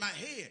information in my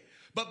head.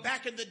 But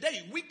back in the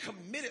day, we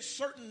committed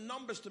certain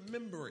numbers to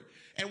memory.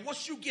 And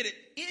once you get it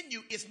in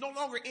you, it's no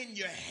longer in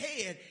your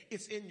head,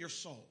 it's in your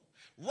soul.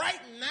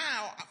 Right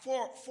now,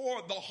 for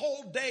the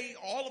whole day,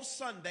 all of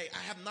Sunday, I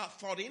have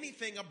not thought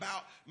anything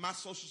about my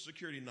Social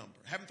Security number.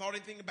 I haven't thought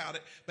anything about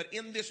it. But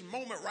in this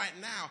moment right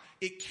now,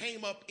 it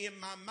came up in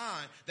my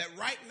mind that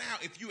right now,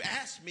 if you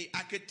ask me,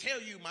 I could tell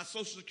you my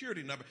Social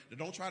Security number. Now,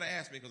 don't try to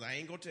ask me because I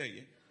ain't going to tell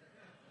you.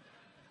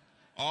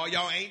 All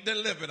y'all ain't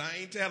delivered. I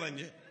ain't telling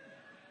you.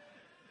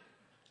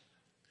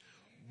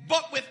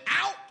 But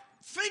without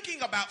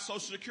thinking about Social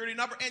Security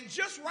number, and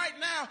just right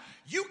now,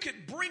 you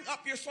could bring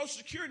up your Social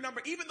Security number,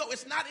 even though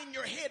it's not in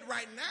your head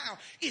right now,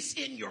 it's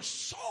in your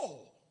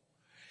soul.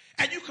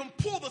 And you can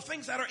pull the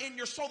things that are in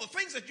your soul, the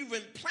things that you've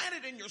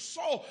implanted in your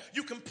soul,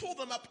 you can pull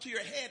them up to your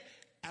head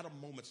at a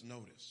moment's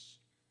notice.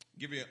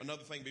 Give you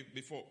another thing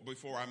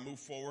before I move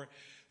forward.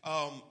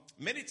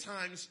 Many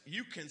times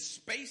you can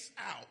space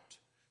out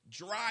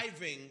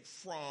driving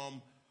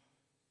from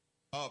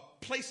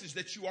places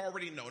that you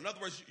already know. In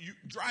other words, you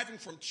driving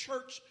from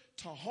church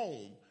to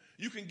home,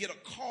 you can get a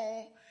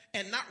call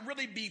and not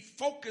really be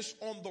focused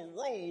on the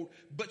road,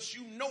 but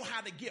you know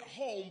how to get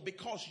home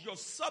because your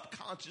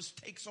subconscious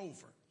takes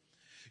over.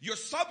 Your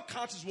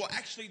subconscious will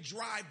actually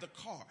drive the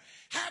car.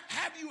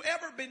 Have you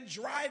ever been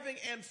driving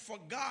and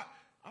forgot?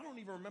 I don't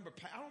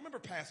remember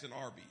passing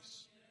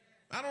Arby's.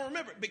 I don't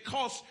remember,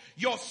 because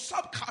your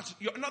subconscious,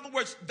 in other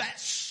words, that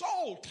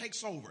soul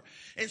takes over.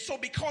 And so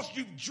because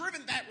you've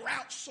driven that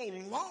route so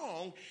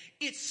long,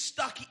 it's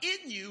stuck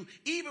in you,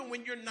 even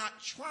when you're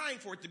not trying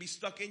for it to be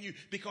stuck in you,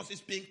 because it's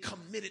being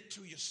committed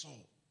to your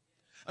soul.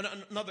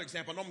 Another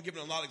example, I know I'm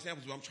giving a lot of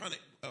examples, but I'm trying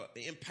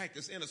to impact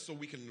this in us so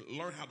we can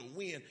learn how to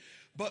win.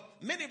 But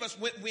many of us,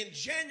 when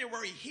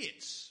January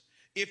hits,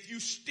 if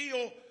you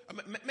still,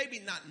 maybe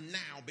not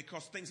now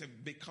because things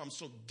have become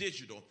so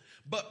digital,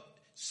 but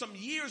some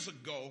years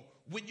ago,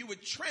 when you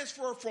would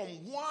transfer from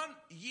one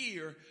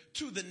year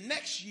to the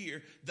next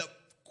year, the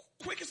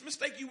quickest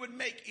mistake you would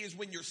make is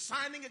when you're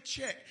signing a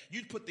check,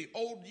 you'd put the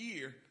old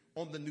year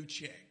on the new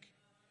check.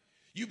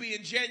 You'd be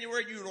in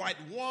January, you'd write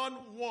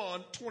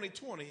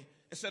 1/1/2020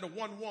 instead of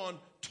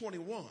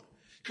 1/1/21.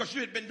 Because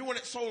you had been doing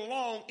it so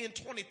long in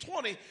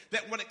 2020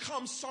 that when it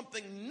comes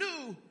something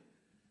new,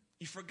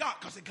 you forgot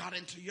because it got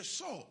into your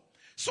soul.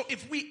 So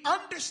if we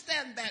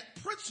understand that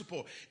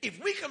principle, if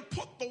we can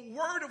put the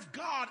word of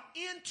God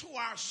into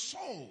our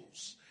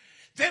souls,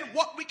 then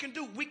what we can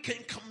do, we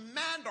can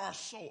command our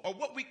soul, or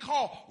what we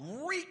call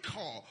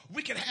recall.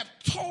 We can have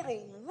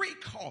total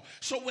recall.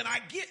 So when I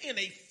get in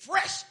a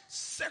fresh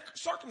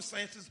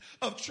circumstances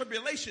of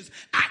tribulations,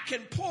 I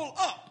can pull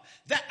up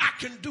that I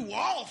can do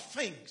all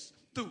things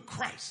through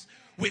Christ,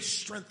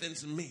 which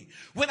strengthens me.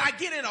 When I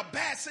get in a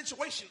bad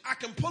situation, I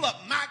can pull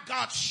up, my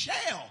God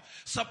shall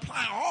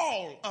supply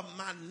all of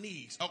my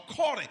needs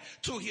according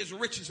to his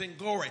riches and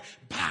glory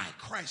by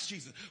Christ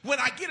Jesus. When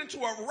I get into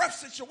a rough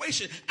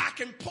situation, I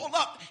can pull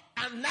up,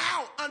 and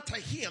now unto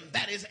him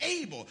that is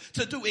able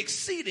to do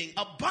exceeding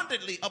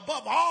abundantly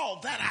above all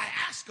that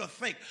I ask or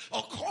think,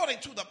 according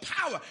to the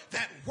power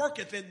that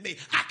worketh in me.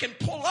 I can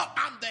pull up,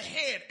 I'm the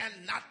head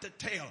and not the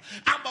tail.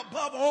 I'm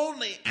above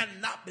only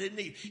and not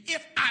beneath.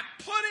 If I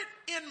put it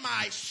in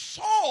my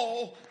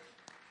soul,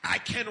 I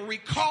can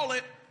recall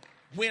it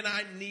when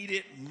I need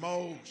it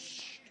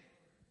most.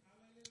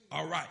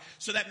 All right.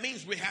 So that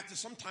means we have to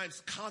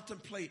sometimes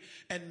contemplate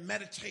and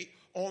meditate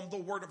on the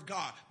word of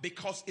God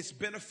because it's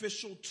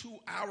beneficial to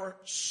our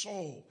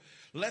soul.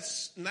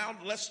 Let's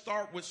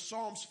start with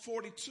Psalms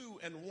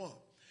 42:1.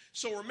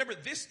 So remember,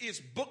 this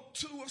is book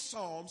 2 of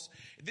Psalms.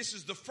 This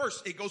is the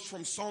first. It goes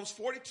from Psalms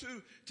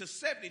 42 to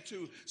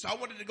 72. So I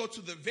wanted to go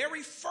to the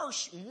very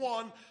first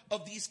one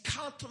of these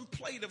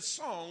contemplative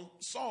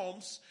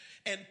psalms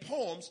and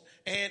poems.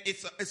 And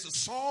it's a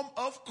psalm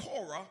of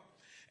Korah.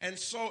 And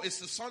so it's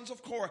the sons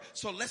of Korah.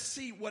 So let's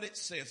see what it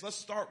says. Let's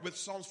start with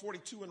Psalms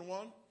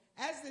 42:1.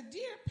 As the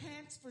deer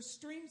pants for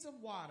streams of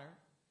water,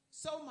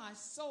 so my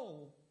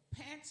soul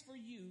pants for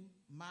you,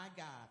 my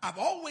God. I've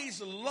always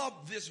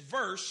loved this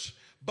verse,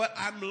 but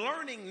I'm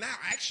learning now.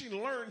 I actually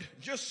learned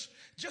just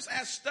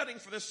as studying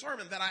for this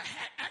sermon that I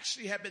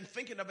actually have been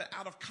thinking of it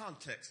out of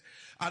context.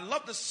 I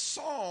love the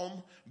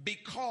psalm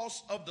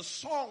because of the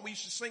song we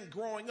used to sing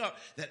growing up,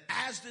 that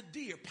as the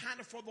deer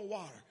panteth for the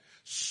water,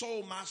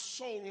 so my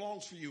soul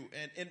longs for you.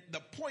 And the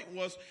point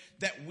was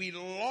that we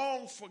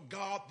long for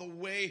God the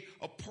way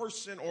a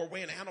person or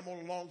way an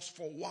animal longs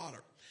for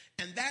water.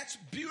 And that's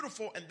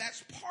beautiful, and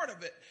that's part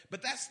of it,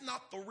 but that's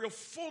not the real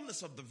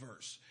fullness of the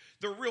verse.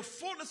 The real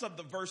fullness of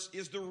the verse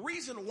is the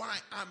reason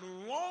why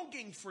I'm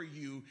longing for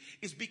you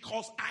is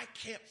because I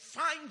can't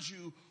find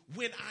you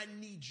when I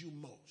need you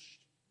most.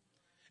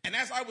 And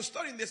as I was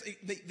studying this,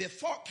 the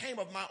thought came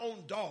of my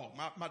own dog,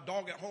 my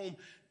dog at home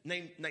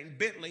named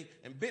Bentley,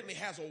 and Bentley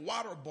has a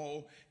water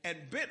bowl,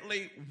 and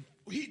Bentley,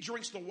 he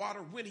drinks the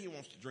water when he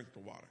wants to drink the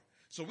water.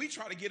 So we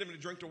try to get him to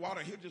drink the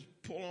water. He'll just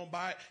pull on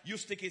by it. You'll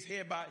stick his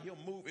head by it. He'll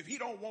move. If he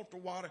don't want the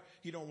water,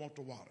 he don't want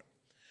the water.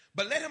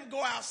 But let him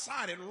go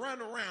outside and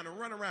run around and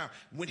run around.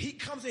 When he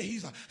comes in,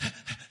 he's like,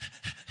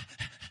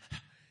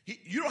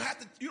 you don't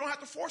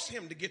have to force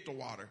him to get the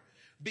water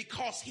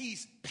because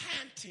he's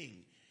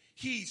panting.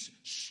 He's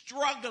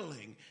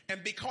struggling.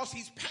 And because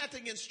he's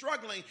panting and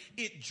struggling,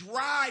 it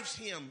drives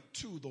him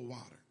to the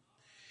water.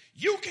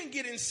 You can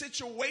get in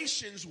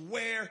situations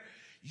where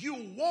you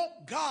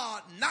want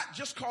God, not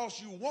just because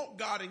you want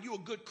God and you're a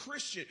good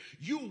Christian.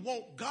 You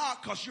want God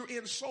because you're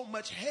in so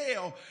much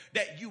hell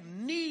that you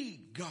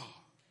need God.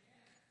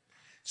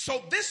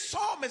 So this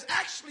psalm is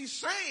actually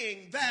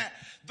saying that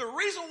the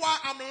reason why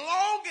I'm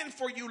longing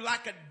for you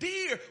like a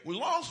deer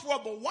longs for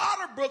the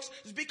water brooks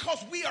is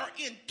because we are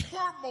in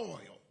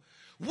turmoil.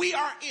 We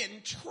are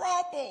in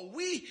trouble.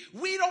 We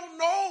don't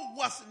know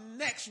what's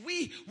next.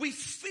 We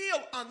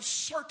feel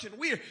uncertain.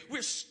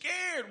 We're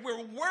scared.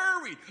 We're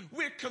worried.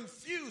 We're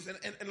confused.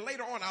 And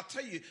later on, I'll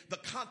tell you the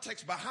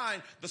context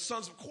behind the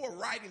sons of Korah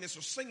writing this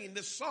or singing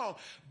this song.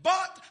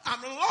 But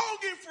I'm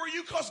longing for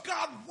you because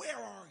God, where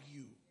are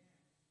you?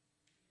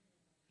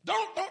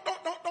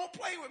 Don't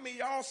play with me,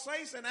 y'all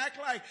saints, and act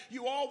like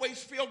you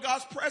always feel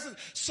God's presence.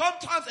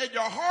 Sometimes in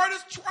your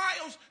hardest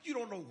trials, you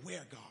don't know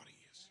where God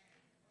is.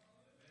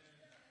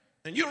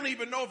 And you don't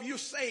even know if you're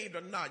saved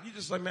or not. You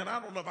just say, man, I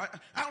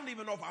don't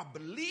even know if I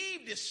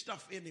believe this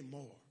stuff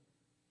anymore.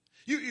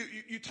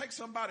 You take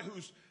somebody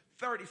who's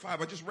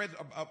 35. I just read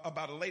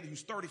about a lady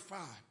who's 35,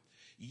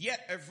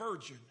 yet a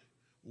virgin,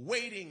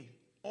 waiting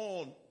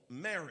on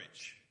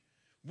marriage.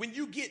 When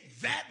you get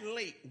that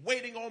late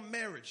waiting on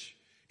marriage,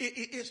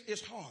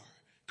 it's hard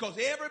because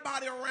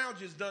everybody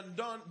around you is done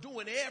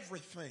doing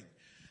everything.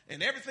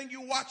 And everything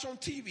you watch on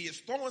TV is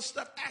throwing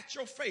stuff at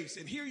your face.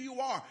 And here you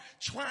are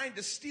trying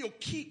to still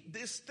keep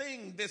this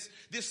thing,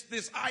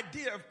 this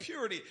idea of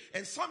purity.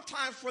 And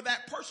sometimes for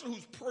that person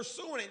who's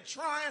pursuing and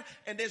trying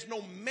and there's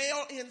no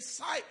male in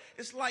sight,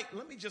 it's like,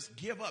 let me just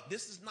give up.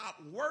 This is not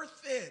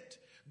worth it.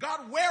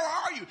 God, where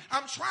are you?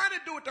 I'm trying to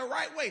do it the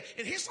right way.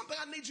 And here's something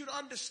I need you to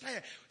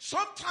understand.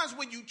 Sometimes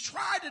when you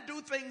try to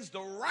do things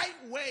the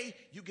right way,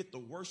 you get the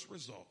worst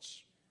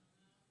results.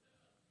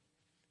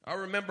 I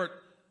remember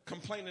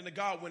complaining to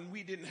God when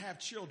we didn't have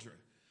children.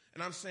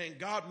 And I'm saying,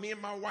 God, me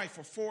and my wife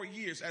for 4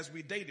 years as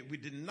we dated, we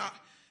did not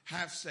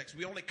have sex.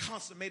 We only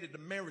consummated the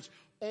marriage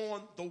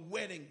on the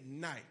wedding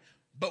night.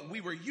 But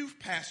we were youth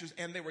pastors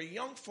and there were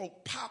young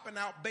folk popping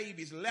out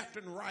babies left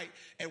and right.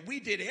 And we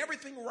did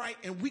everything right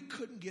and we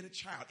couldn't get a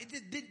child.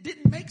 It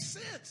didn't make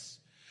sense.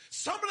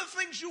 Some of the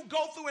things you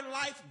go through in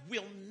life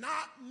will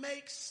not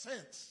make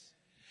sense.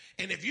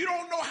 And if you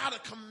don't know how to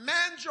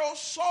command your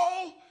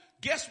soul,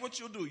 guess what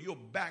you'll do? You'll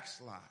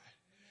backslide.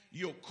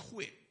 You'll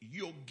quit.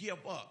 You'll give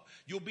up.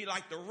 You'll be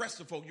like the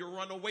rest of folk. You'll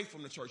run away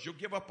from the church. You'll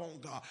give up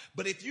on God.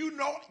 But if you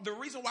know the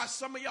reason why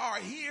some of y'all are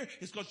here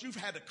is because you've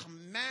had to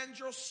command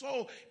your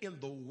soul in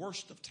the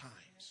worst of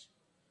times.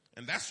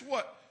 And that's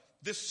what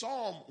this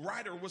psalm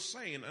writer was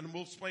saying. And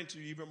we'll explain to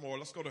you even more.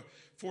 Let's go to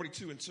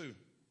 42:2.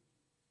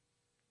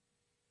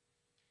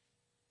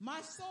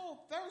 My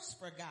soul thirsts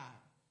for God,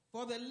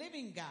 for the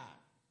living God.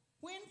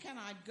 When can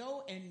I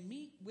go and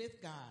meet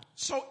with God?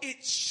 So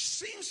it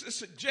seems to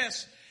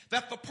suggest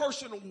that the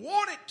person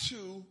wanted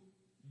to,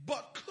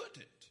 but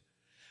couldn't.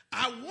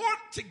 I want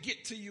to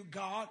get to you,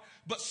 God,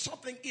 but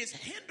something is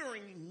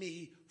hindering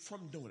me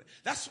from doing it.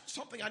 That's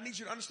something I need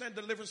you to understand,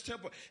 Deliverance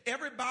Temple.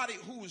 Everybody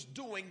who is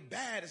doing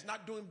bad is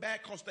not doing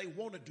bad because they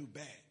want to do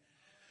bad.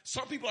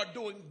 Some people are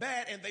doing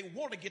bad and they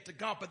want to get to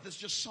God, but there's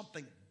just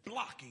something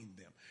blocking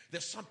them.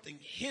 There's something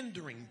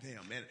hindering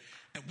them.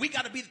 And we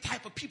got to be the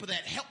type of people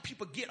that help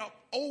people get up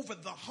over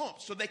the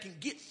hump so they can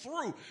get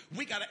through.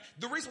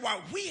 The reason why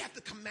we have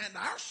to command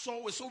our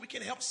soul is so we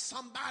can help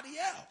somebody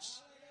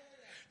else.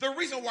 The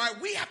reason why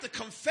we have to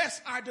confess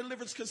our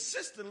deliverance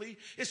consistently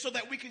is so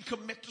that we can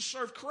commit to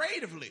serve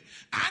creatively.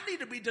 I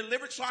need to be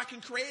delivered so I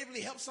can creatively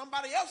help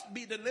somebody else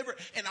be delivered,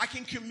 and I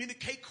can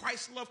communicate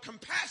Christ's love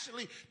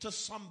compassionately to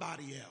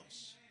somebody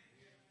else.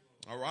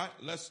 All right,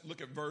 let's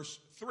look at verse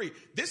 3.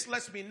 This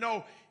lets me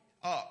know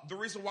the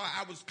reason why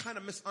I was kind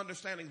of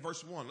misunderstanding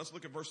verse 1. Let's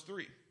look at verse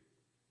 3.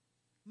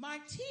 My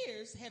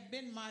tears have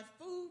been my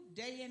food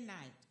day and night,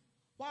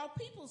 while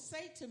people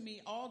say to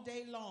me all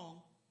day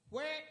long,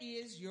 where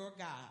is your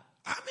God?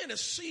 I'm in a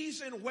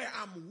season where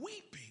I'm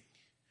weeping.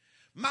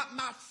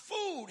 My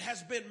food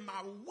has been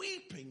my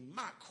weeping,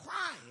 my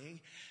crying,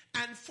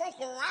 and folk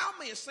around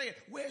me are saying,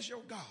 where's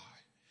your God?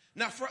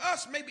 Now, for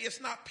us, maybe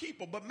it's not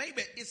people, but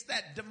maybe it's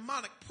that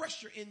demonic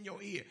pressure in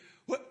your ear.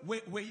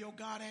 Where your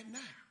God at now?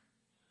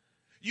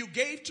 You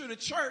gave to the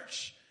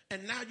church,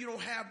 and now you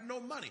don't have no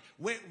money.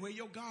 Where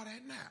your God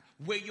at now?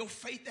 Where your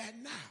faith at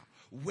now?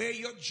 Where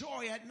your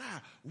joy at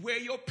now? Where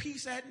your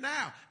peace at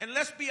now? And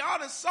let's be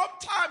honest,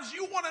 sometimes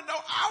you want to know,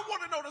 I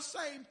want to know the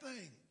same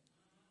thing.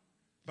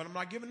 But I'm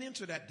not giving in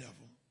to that devil.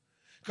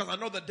 Because I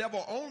know the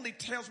devil only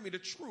tells me the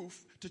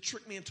truth to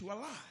trick me into a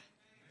lie.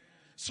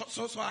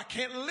 So I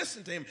can't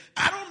listen to him.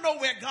 I don't know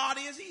where God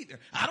is either.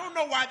 I don't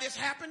know why this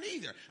happened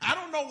either. I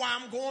don't know why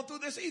I'm going through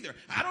this either.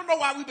 I don't know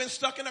why we've been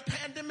stuck in a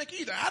pandemic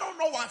either. I don't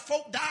know why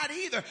folk died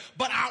either.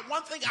 But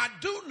one thing I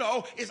do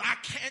know is I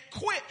can't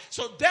quit.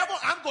 So devil,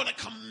 I'm going to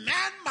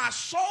command my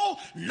soul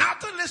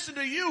not to listen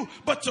to you,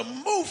 but to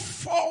move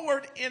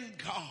forward in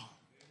God.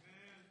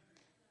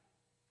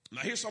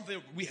 Now here's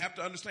something we have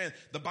to understand.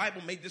 The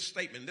Bible made this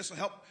statement. This will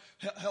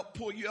help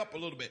pull you up a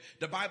little bit.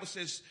 The Bible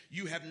says,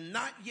 you have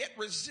not yet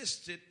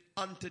resisted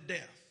unto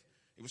death.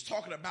 It was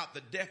talking about the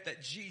death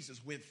that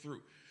Jesus went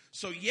through.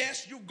 So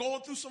yes, you're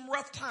going through some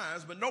rough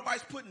times, but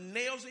nobody's putting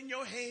nails in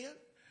your hand.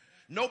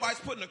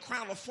 Nobody's putting a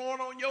crown of thorn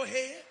on your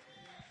head.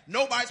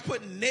 Nobody's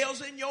putting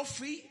nails in your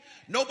feet.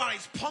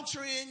 Nobody's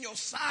puncturing your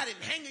side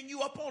and hanging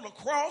you up on a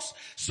cross.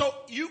 So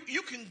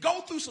you can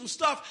go through some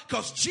stuff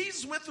because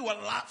Jesus went through a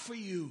lot for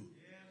you.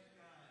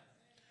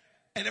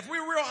 And if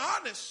we're real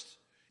honest,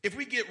 if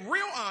we get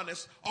real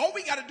honest, all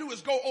we got to do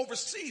is go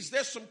overseas.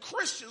 There's some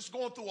Christians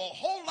going through a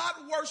whole lot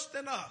worse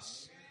than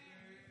us.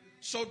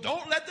 So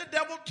don't let the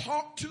devil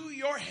talk to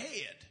your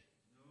head.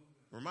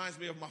 Reminds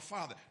me of my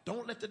father.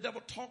 Don't let the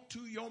devil talk to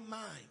your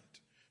mind.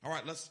 All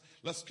right,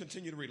 let's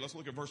continue to read. Let's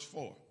look at verse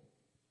 4.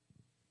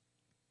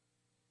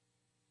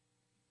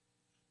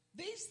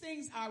 These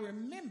things I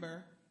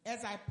remember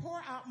as I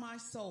pour out my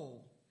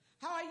soul,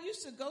 how I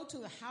used to go to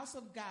the house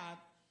of God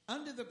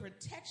under the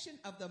protection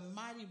of the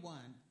Mighty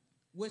One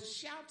with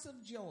shouts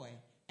of joy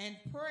and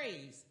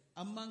praise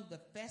among the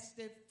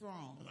festive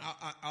throng.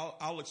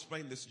 I'll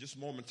explain this just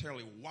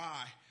momentarily,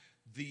 why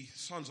the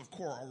sons of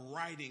Korah are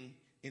writing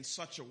in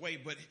such a way.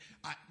 But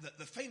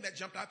the thing that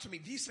jumped out to me,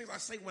 these things I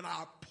say when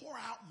I pour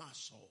out my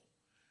soul.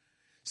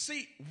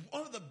 See,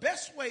 one of the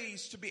best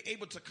ways to be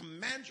able to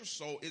command your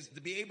soul is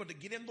to be able to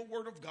get in the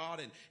Word of God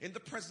and in the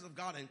presence of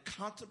God and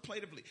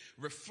contemplatively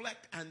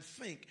reflect and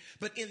think.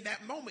 But in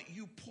that moment,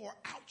 you pour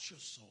out your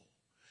soul.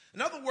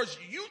 In other words,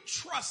 you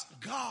trust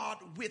God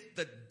with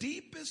the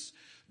deepest,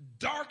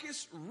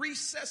 darkest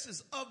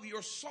recesses of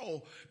your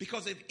soul.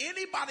 Because if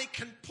anybody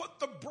can put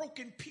the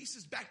broken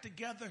pieces back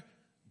together,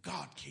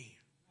 God can.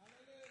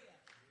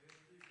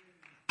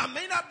 I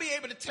may not be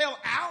able to tell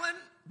Alan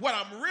what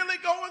I'm really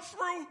going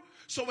through.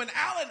 So when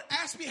Alan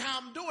asks me how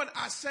I'm doing,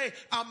 I say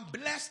I'm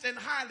blessed and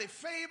highly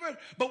favored.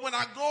 But when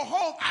I go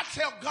home, I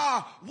tell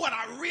God what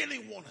I really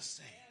want to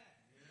say.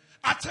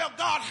 I tell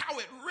God how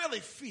it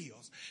really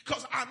feels,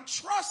 because I'm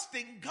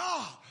trusting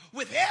God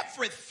with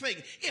everything.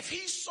 If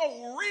he's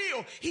so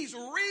real, he's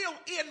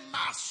real in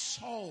my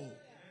soul.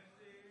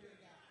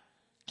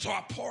 So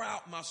I pour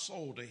out my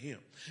soul to him.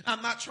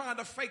 I'm not trying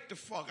to fake the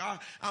funk.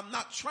 I'm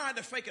not trying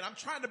to fake it. I'm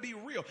trying to be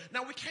real.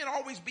 Now, we can't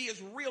always be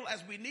as real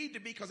as we need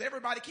to be, because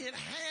everybody can't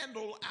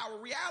handle our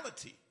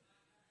reality.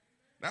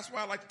 That's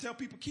why I like to tell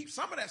people, keep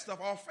some of that stuff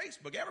off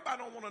Facebook. Everybody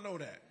don't want to know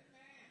that.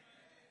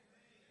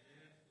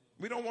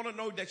 We don't want to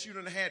know that you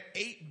done had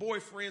 8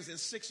 boyfriends in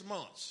 6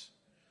 months.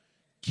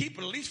 Keep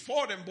at least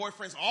 4 of them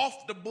boyfriends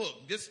off the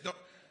book. Just don't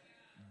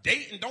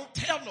date and don't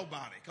tell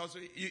nobody, because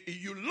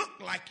you look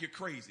like you're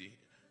crazy.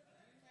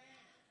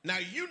 Now,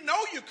 you know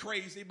you're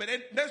crazy, but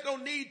there's no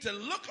need to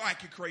look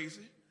like you're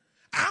crazy.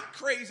 I'm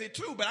crazy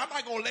too, but I'm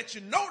not going to let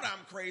you know that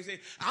I'm crazy.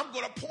 I'm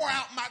going to pour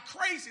out my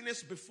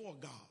craziness before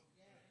God.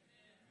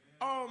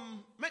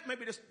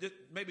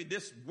 Maybe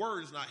this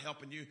word is not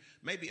helping you.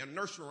 Maybe a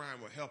nursery rhyme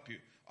will help you.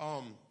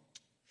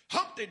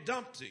 Humpty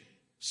Dumpty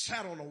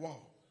sat on a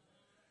wall,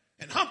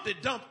 and Humpty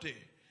Dumpty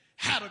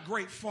had a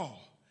great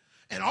fall.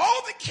 And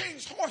all the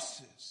king's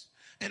horses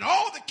and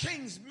all the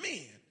king's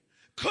men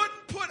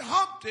couldn't put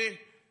Humpty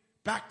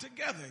back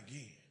together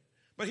again.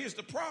 But here's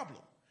the problem.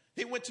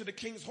 He went to the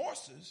king's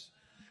horses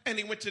and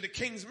he went to the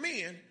king's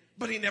men,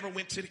 but he never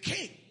went to the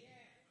king.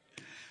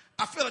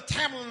 I feel a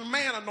Tamala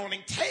man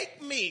anointing.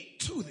 Take me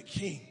to the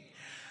king.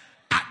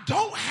 I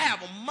don't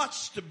have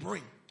much to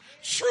bring.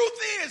 Truth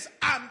is,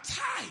 I'm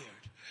tired.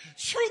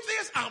 Truth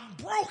is, I'm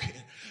broken.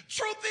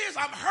 Truth is,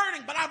 I'm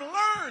hurting, but I've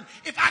learned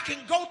if I can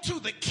go to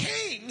the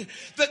king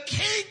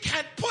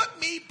can put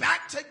me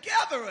back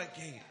together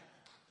again.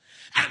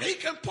 And he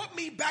can put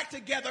me back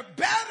together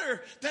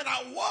better than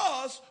I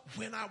was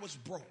when I was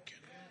broken.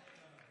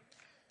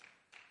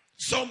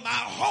 So my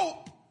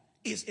hope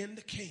is in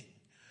the king.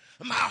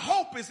 My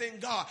hope is in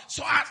God.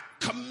 So I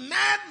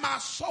command my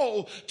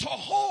soul to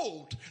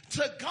hold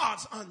to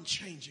God's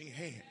unchanging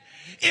hand.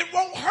 It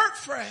won't hurt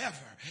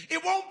forever.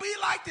 It won't be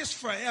like this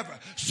forever.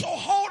 So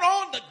hold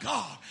on to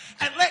God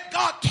and let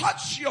God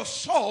touch your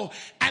soul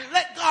and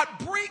let God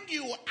bring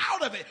you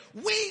out of it.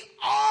 We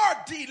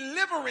are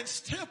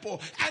Deliverance Temple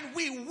and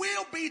we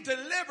will be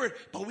delivered,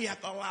 but we have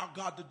to allow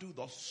God to do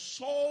the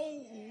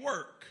soul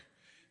work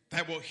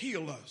that will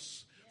heal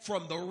us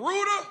from the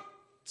rooter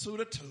to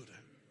the tutor.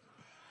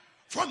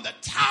 From the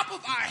top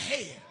of our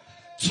head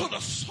to the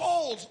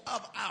soles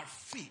of our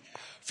feet.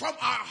 From our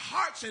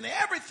hearts and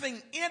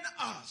everything in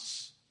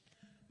us.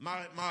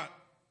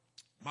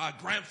 My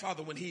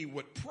grandfather, when he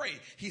would pray,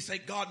 he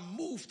said, God,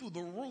 move through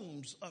the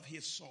rooms of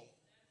his soul.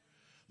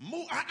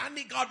 I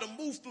need God to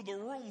move through the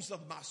rooms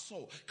of my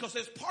soul. Because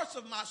there's parts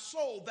of my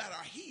soul that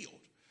are healed.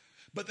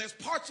 But there's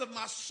parts of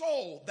my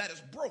soul that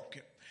is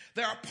broken.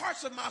 There are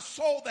parts of my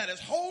soul that is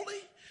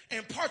holy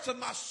and parts of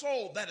my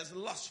soul that is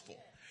lustful.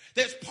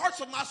 There's parts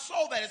of my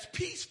soul that is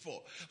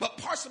peaceful, but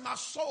parts of my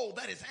soul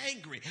that is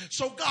angry.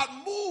 So God,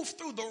 move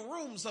through the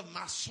rooms of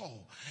my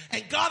soul.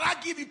 And God, I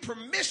give you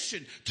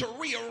permission to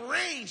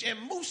rearrange and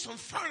move some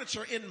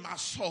furniture in my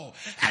soul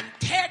and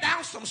tear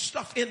down some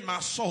stuff in my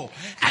soul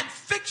and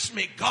fix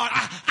me, God.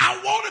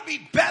 I want to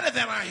be better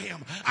than I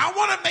am. I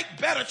want to make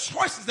better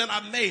choices than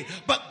I've made.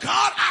 But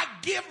God, I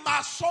give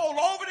my soul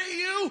over to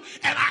you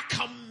and I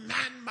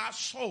command my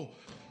soul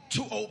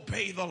to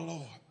obey the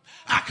Lord.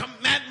 I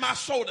command my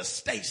soul to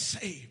stay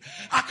saved.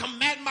 I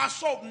command my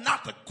soul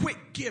not to quit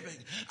giving.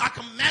 I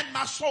command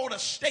my soul to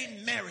stay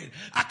married.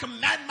 I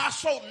command my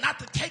soul not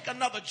to take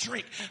another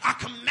drink. I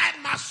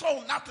command my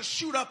soul not to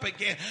shoot up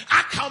again.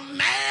 I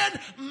command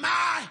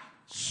my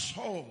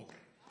soul.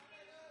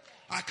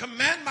 I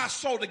command my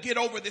soul to get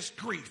over this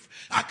grief.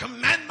 I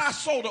command my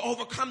soul to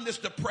overcome this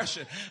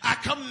depression. I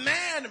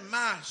command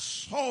my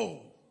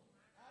soul.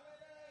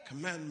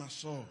 Command my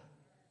soul.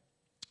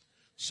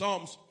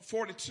 Psalms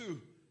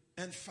 42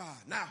 and 5.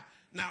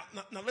 Now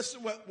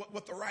listen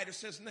what the writer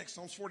says next.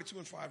 Psalms 42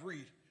 and 5.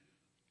 Read.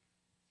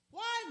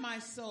 Why, my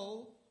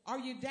soul, are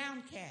you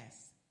downcast?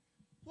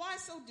 Why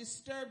so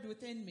disturbed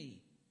within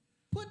me?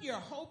 Put your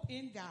hope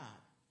in God,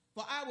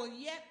 for I will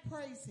yet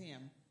praise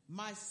him,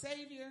 my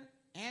Savior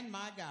and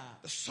my God.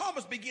 The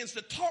psalmist begins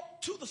to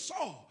talk to the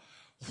soul.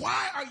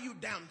 Why are you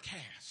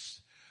downcast?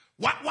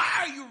 Why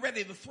are you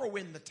ready to throw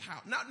in the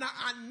towel? Now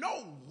I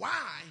know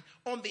why.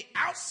 On the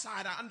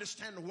outside, I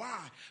understand why.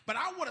 But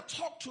I want to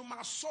talk to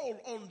my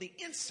soul on the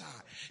inside.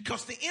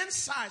 Because the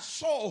inside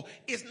soul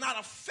is not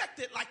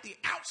affected like the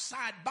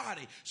outside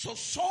body. So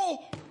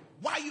soul,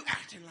 why are you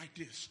acting like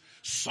this?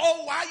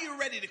 Soul, why are you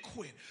ready to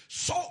quit?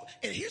 Soul,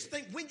 and here's the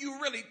thing, when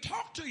you really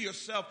talk to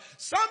yourself,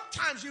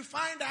 sometimes you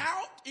find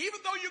out,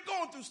 even though you're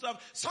going through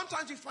stuff,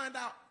 sometimes you find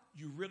out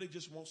you really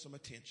just want some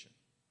attention.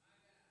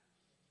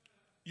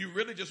 You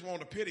really just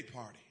want a pity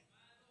party.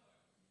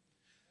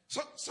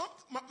 So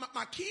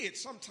my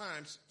kids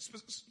sometimes,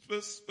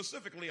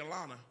 specifically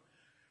Alana,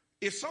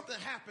 if something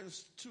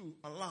happens to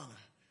Alana,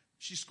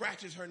 she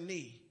scratches her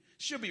knee,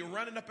 she'll be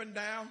running up and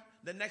down.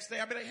 The next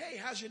day I'll be like, hey,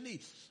 how's your knee?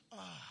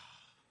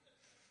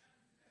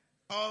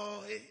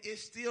 It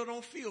still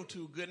don't feel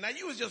too good. Now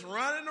you was just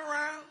running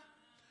around.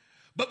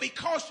 But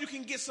because you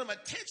can get some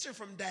attention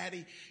from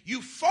daddy,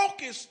 you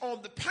focus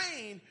on the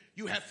pain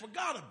you had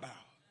forgot about.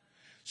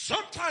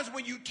 Sometimes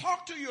when you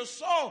talk to your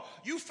soul,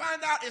 you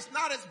find out it's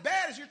not as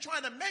bad as you're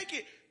trying to make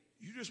it.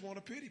 You just want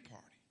a pity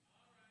party.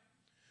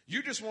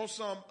 You just want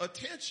some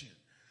attention.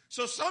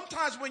 So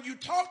sometimes when you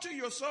talk to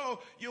your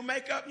soul, you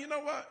make up, you know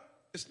what?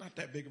 It's not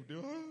that big of a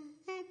deal.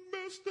 I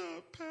messed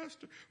up,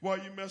 Pastor. Why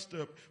you messed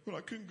up? Well,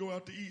 I couldn't go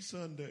out to eat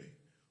Sunday.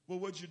 Well,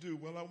 what'd you do?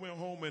 Well, I went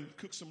home and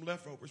cooked some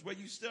leftovers. Well,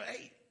 you still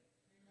ate.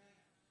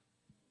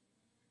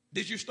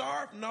 Did you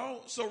starve?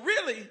 No. So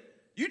really,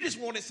 you just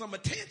wanted some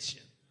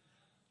attention.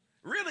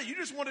 Really, you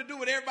just want to do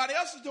what everybody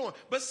else is doing.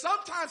 But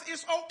sometimes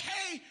it's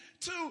okay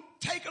to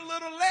take a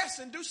little less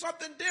and do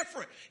something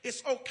different.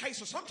 It's okay.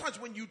 So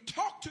sometimes when you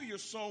talk to your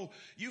soul,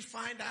 you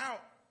find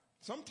out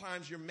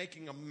sometimes you're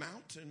making a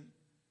mountain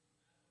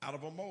out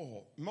of a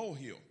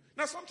molehill.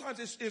 Now,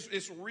 sometimes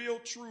it's real,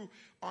 true,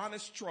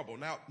 honest trouble.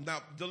 Now,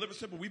 Deliver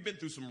Simple, we've been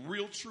through some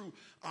real, true,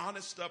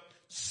 honest stuff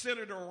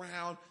centered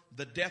around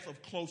the death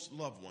of close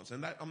loved ones.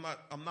 And that,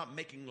 I'm not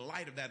making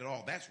light of that at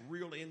all. That's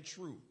real and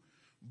true.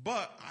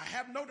 But I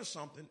have noticed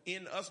something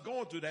in us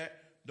going through that.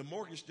 The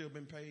mortgage still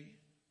been paid.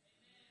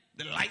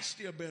 The lights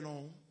still been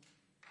on.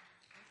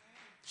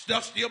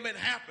 Stuff still been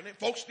happening.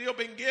 Folks still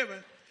been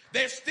giving.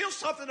 There's still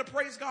something to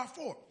praise God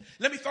for.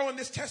 Let me throw in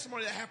this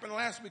testimony that happened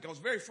last week. I was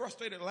very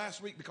frustrated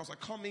last week because I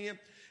come in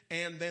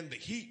and then the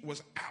heat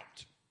was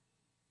out.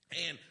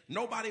 And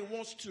nobody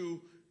wants to,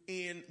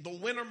 in the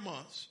winter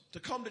months, to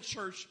come to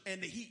church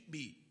and the heat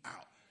be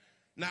out.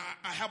 Now,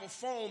 I have a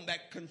phone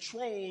that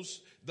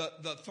controls the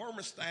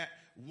thermostat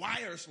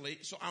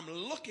wirelessly, so I'm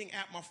looking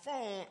at my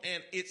phone,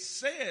 and it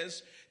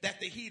says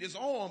that the heat is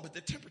on, but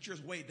the temperature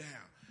is way down.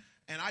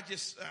 And I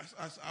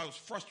was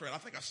frustrated. I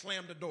think I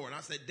slammed the door, and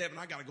I said, Devin,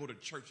 I got to go to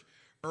church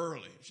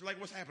early. She's like,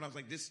 what's happening? I was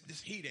like, this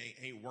heat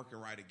ain't working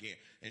right again.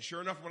 And sure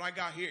enough, when I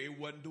got here, it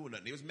wasn't doing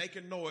nothing. It was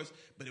making noise,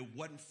 but it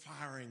wasn't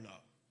firing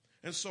up.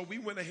 And so we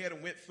went ahead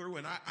and went through,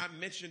 and I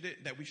mentioned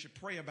it, that we should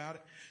pray about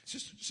it.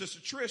 Sister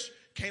Trish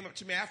came up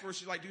to me afterwards.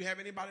 She's like, do you have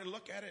anybody to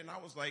look at it? And I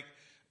was like,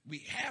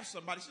 we have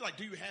somebody. She's like,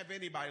 do you have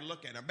anybody to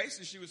look at it? And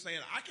basically, she was saying,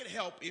 I can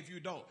help if you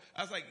don't.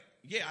 I was like,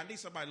 yeah, I need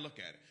somebody to look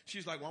at it.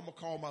 She's like, well, I'm going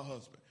to call my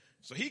husband.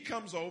 So he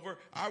comes over.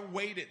 I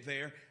waited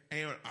there,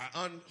 and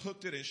I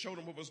unhooked it and showed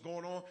him what was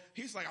going on.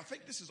 He's like, I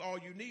think this is all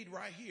you need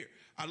right here.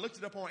 I looked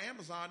it up on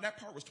Amazon. That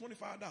part was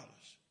 $25.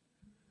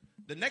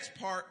 The next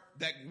part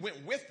that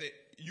went with it,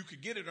 you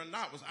could get it or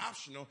not, was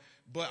optional,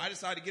 but I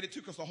decided to get it too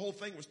because the whole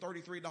thing was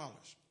 $33.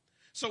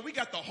 So we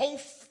got the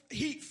whole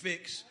heat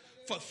fix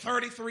for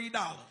 $33.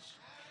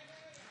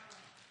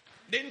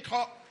 Didn't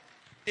cost,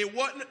 it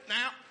wasn't,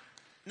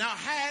 now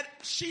had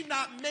she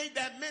not made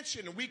that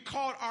mention and we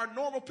called our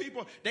normal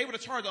people, they would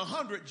have charged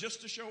 $100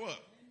 just to show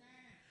up.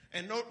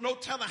 And no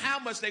telling how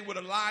much they would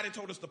have lied and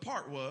told us the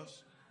part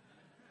was.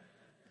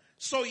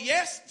 So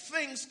yes,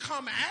 things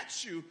come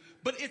at you,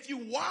 but if you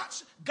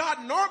watch,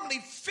 God normally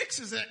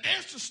fixes and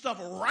answers stuff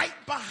right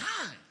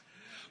behind.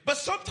 But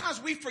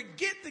sometimes we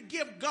forget to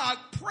give God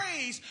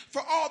praise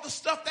for all the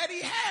stuff that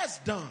he has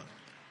done.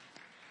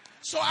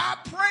 So I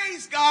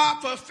praise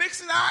God for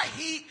fixing our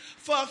heat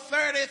for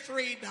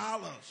 $33.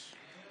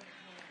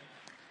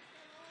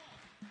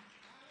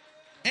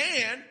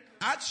 And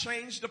I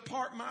changed the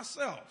part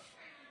myself.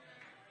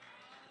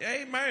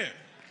 Amen.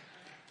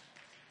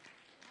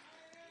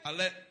 I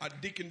let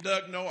Deacon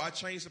Doug know I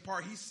changed the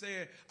part. He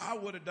said, I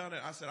would have done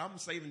it. I said, I'm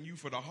saving you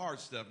for the hard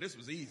stuff. This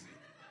was easy.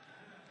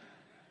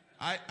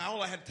 I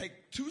only had to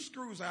take 2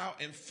 screws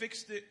out and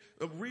fixed it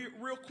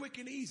real quick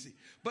and easy.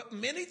 But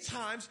many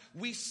times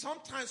we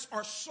sometimes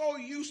are so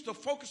used to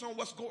focus on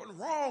what's going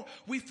wrong,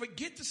 we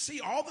forget to see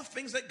all the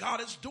things that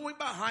God is doing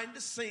behind the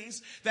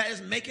scenes that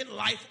is making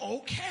life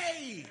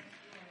okay.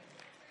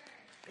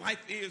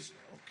 Life is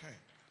okay.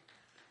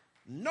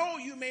 No,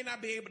 you may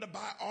not be able to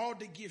buy all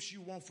the gifts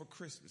you want for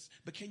Christmas,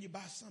 but can you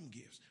buy some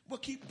gifts? Well,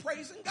 keep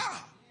praising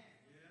God.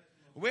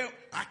 Well,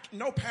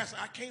 no, Pastor,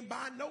 I can't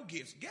buy no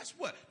gifts. Guess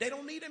what? They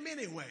don't need them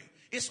anyway.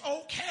 It's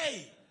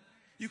okay.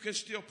 You can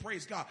still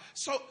praise God.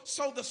 So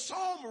the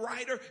psalm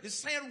writer is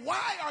saying,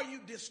 why are you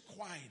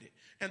disquieted?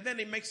 And then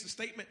he makes the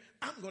statement,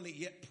 I'm going to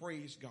yet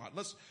praise God.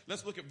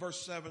 Let's look at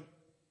verse 7.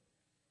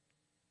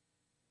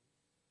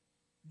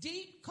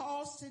 Deep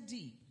calls to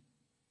deep.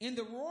 In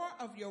the roar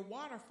of your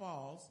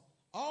waterfalls,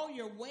 all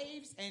your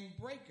waves and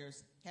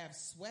breakers have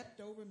swept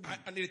over me.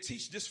 I need to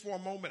teach this for a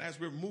moment as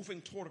we're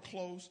moving toward a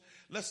close.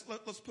 Let's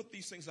put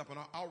these things up and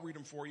I'll read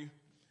them for you.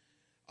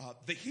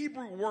 The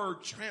Hebrew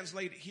word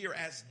translated here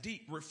as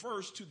deep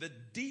refers to the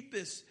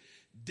deepest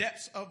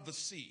depths of the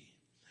sea.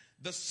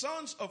 The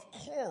sons of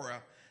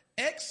Korah,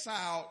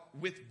 exiled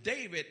with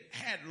David,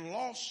 had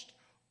lost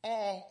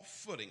all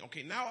footing.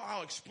 Okay, now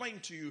I'll explain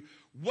to you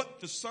what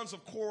the sons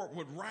of Korah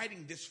were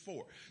writing this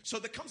for. So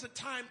there comes a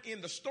time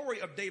in the story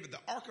of David, the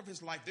arc of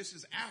his life. This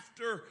is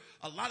after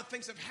a lot of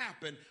things have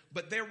happened,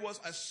 but there was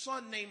a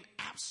son named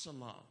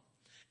Absalom.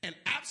 And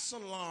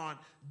Absalom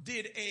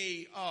did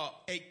a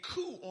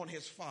coup on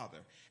his father.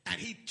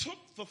 And he took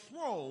the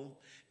throne,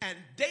 and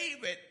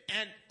David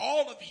and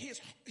all of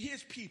his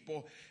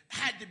people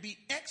had to be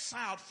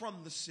exiled from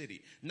the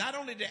city. Not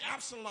only did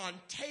Absalom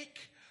take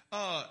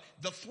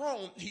the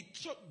throne, he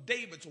took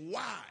David's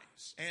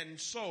wives. And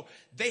so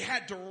they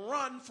had to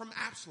run from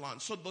Absalom.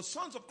 So the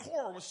sons of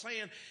Korah were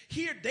saying,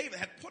 here David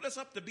had put us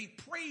up to be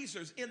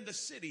praisers in the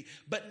city,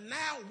 but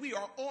now we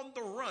are on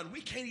the run.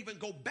 We can't even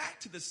go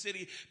back to the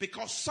city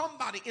because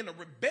somebody in a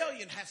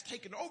rebellion has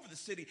taken over the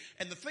city.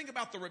 And the thing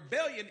about the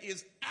rebellion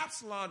is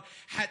Absalom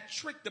had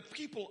tricked the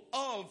people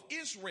of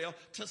Israel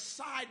to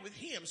side with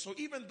him. So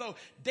even though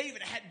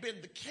David had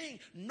been the king,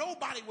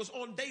 nobody was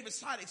on David's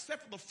side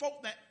except for the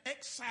folk that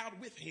exiled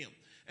with him.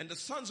 And the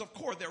sons of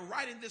Korah, they're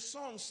writing this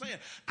song saying,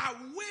 I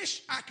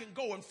wish I can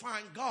go and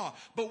find God,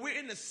 but we're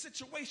in a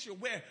situation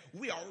where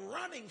we are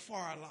running for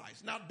our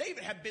lives. Now,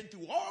 David had been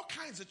through all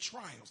kinds of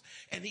trials,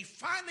 and he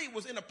finally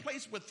was in a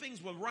place where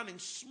things were running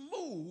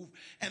smooth.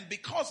 And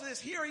because of this,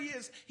 here he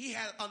is. He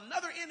had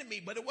another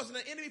enemy, but it wasn't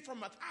an enemy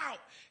from without.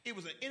 It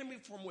was an enemy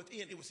from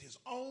within. It was his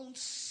own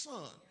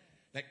son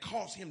that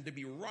caused him to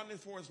be running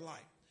for his life.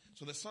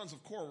 So the sons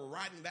of Korah were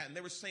writing that, and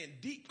they were saying,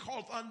 deep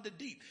calls unto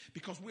deep,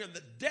 because we're in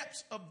the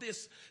depths of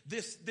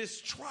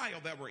this trial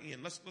that we're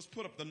in. Let's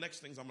put up the next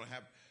things I'm going to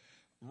have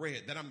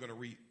read, that I'm going to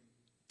read.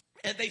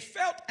 And they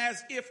felt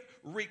as if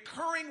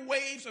recurring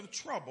waves of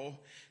trouble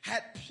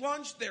had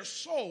plunged their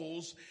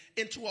souls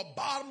into a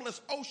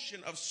bottomless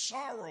ocean of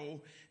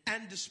sorrow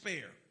and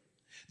despair.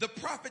 The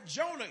prophet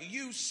Jonah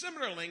used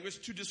similar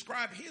language to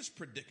describe his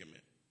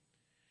predicament.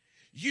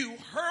 You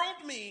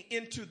hurled me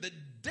into the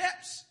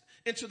depths,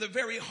 into the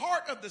very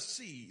heart of the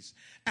seas,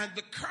 and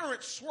the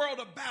current swirled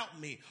about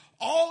me.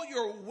 All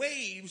your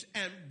waves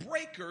and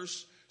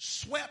breakers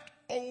swept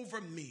over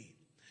me.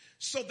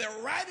 So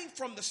they're writing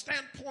from the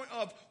standpoint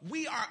of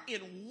we are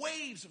in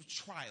waves of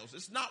trials.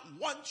 It's not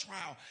one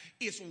trial.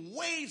 It's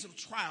waves of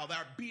trial that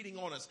are beating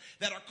on us,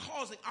 that are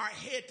causing our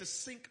head to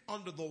sink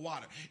under the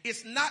water.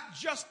 It's not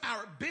just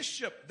our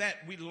bishop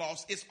that we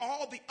lost. It's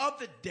all the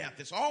other death.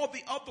 It's all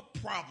the other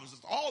problems.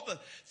 It's all the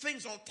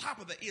things on top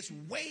of that. It's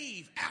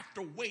wave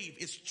after wave.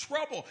 It's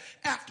trouble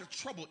after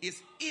trouble.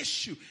 It's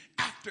issue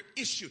after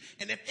issue.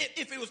 And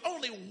if it was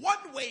only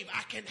one wave,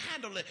 I can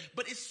handle it.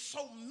 But it's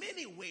so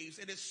many waves,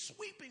 and it's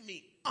sweeping me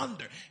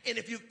under. And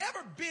if you've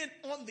ever been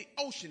on the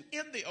ocean,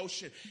 in the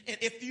ocean, and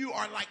if you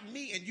are like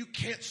me and you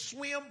can't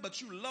swim, but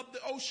you love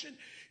the ocean,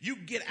 you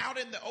get out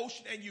in the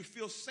ocean and you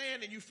feel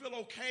sand and you feel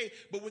okay,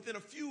 but within a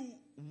few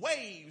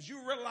waves,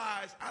 you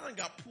realize I done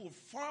got pulled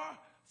far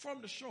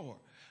from the shore.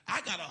 I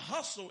got to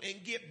hustle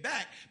and get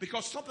back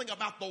because something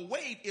about the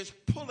wave is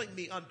pulling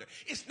me under.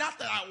 It's not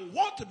that I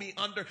want to be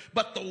under,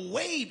 but the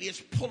wave is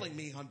pulling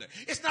me under.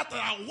 It's not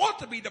that I want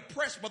to be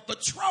depressed, but the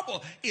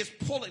trouble is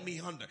pulling me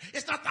under.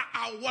 It's not that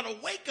I want to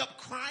wake up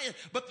crying,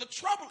 but the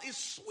trouble is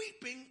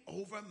sweeping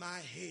over my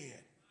head.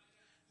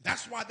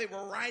 That's why they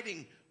were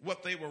writing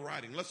what they were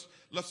writing.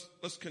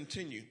 Let's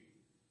continue.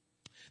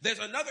 There's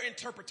another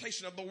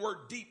interpretation of the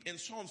word deep in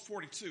Psalms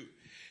 42,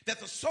 that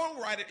the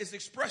songwriter is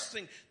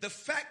expressing the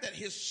fact that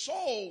his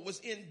soul was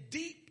in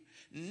deep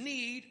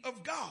need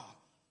of God.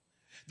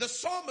 The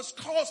psalmist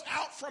calls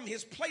out from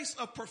his place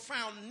of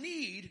profound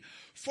need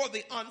for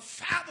the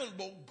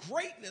unfathomable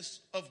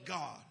greatness of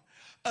God.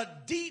 A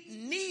deep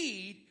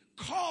need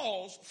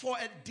calls for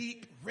a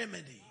deep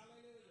remedy.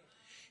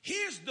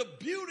 Here's the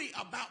beauty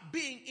about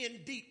being in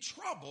deep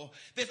trouble.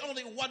 There's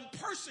only one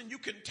person you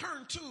can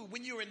turn to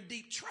when you're in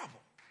deep trouble.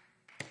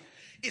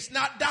 It's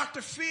not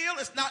Dr. Phil.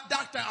 It's not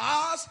Dr.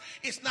 Oz.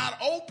 It's not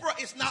Oprah.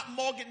 It's not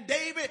Morgan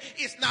David.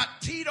 It's not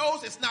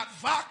Tito's. It's not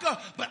vodka.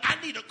 But I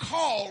need a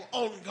call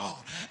on God.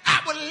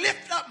 I will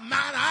lift up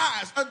mine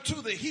eyes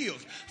unto the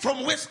hills,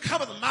 from whence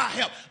cometh my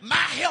help. My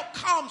help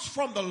comes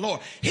from the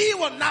Lord. He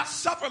will not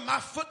suffer my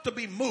foot to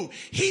be moved.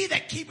 He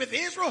that keepeth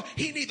Israel,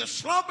 he neither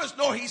slumbers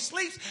nor he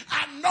sleeps.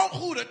 I know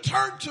who to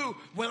turn to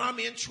when I'm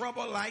in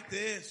trouble like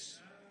this.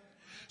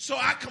 So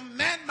I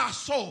command my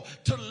soul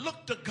to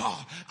look to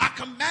God. I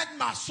command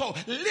my soul,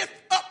 lift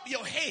up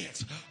your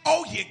heads,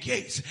 O ye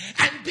gates,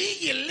 and be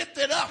ye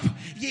lifted up,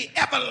 ye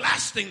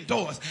everlasting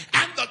doors,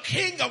 and the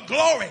King of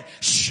glory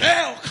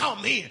shall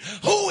come in.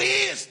 Who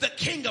is the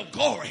King of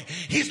glory?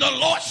 He's the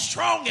Lord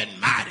strong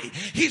and mighty.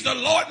 He's the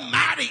Lord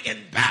mighty in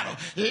battle.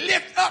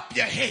 Lift up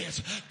your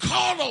heads,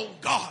 call on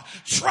God,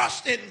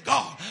 trust in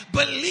God,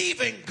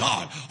 believe in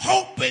God,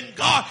 hope in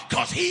God,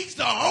 because he's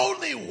the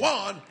only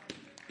one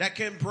that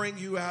can bring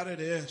you out of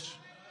this.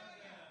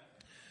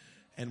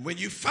 And when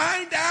you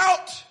find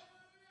out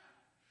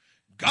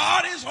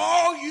God is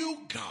all you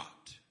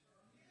got,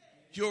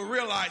 you'll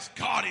realize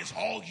God is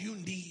all you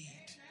need.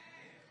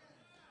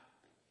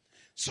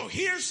 So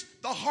here's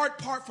the hard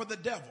part for the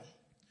devil.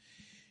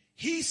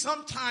 He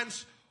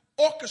sometimes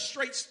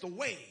orchestrates the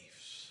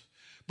waves.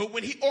 But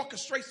when he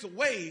orchestrates the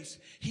waves,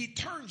 he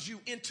turns you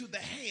into the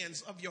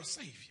hands of your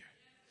Savior.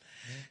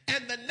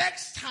 And the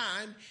next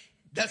time,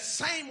 the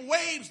same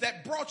waves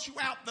that brought you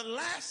out the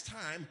last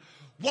time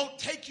won't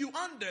take you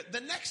under the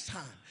next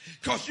time,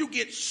 because you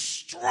get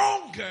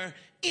stronger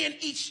in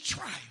each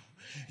trial.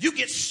 You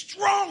get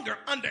stronger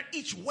under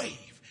each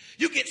wave.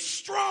 You get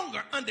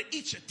stronger under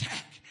each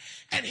attack.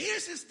 And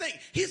here's his thing.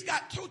 He's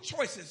got two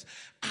choices.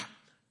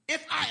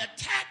 If I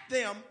attack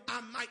them,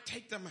 I might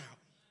take them out.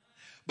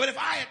 But if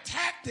I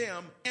attack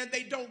them and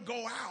they don't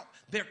go out,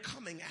 they're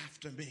coming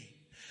after me.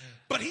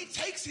 But he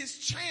takes his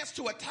chance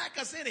to attack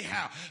us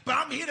anyhow. But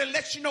I'm here to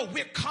let you know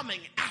we're coming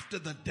after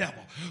the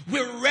devil.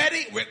 We're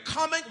ready. We're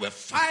coming. We're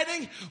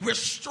fighting. We're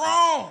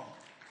strong.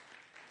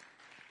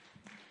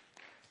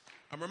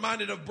 I'm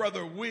reminded of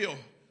Brother Will,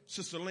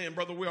 Sister Lynn.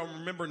 Brother Will, I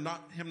remember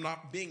him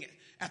not being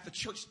at the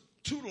church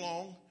too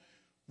long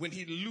when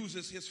he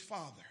loses his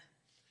father.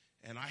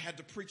 And I had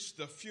to preach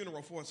the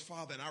funeral for his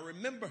father. And I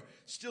remember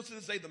still to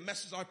this day the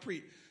message I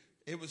preached.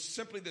 It was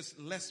simply this: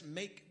 let's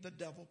make the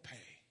devil pay.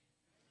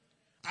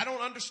 I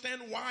don't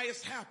understand why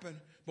it's happened,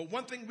 but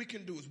one thing we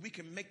can do is we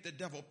can make the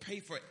devil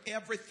pay for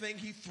everything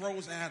he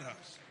throws at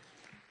us.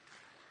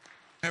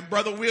 And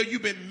Brother Will,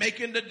 you've been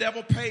making the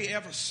devil pay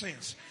ever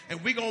since.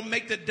 And we're going to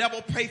make the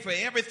devil pay for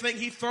everything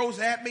he throws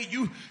at me.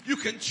 You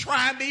can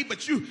try me,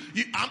 but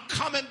I'm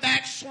coming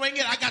back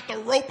swinging. I got the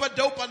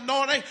rope-a-dope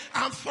anointing.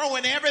 I'm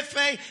throwing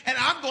everything, and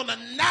I'm going to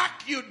knock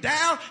you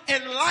down.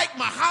 And like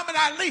Muhammad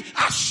Ali,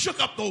 I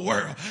shook up the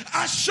world.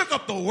 I shook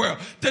up the world.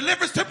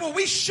 Deliverance Temple,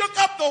 we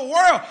shook up the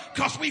world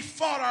because we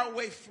fought our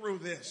way through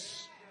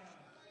this.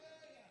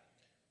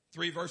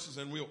 3 verses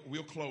and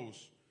we'll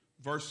close.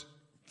 Verse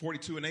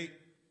 42 and 8.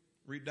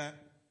 Read that.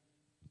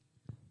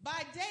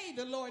 By day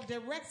the Lord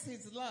directs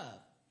his love.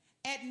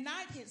 At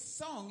night his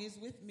song is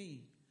with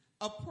me,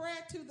 a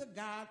prayer to the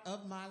God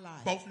of my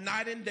life. Both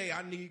night and day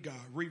I need God.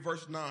 Read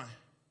verse 9.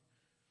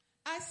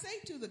 I say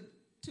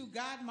to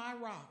God my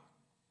rock,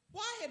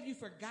 why have you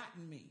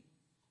forgotten me?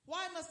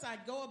 Why must I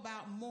go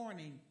about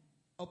mourning,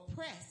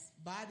 oppressed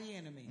by the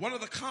enemy? One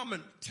of the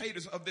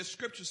commentators of this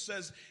scripture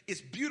says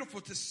it's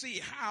beautiful to see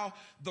how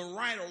the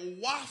writer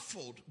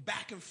waffled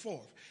back and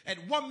forth. At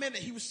one minute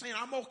he was saying,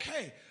 I'm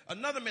okay.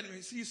 Another minute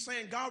he's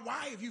saying, God,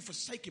 why have you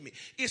forsaken me?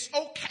 It's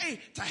okay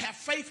to have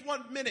faith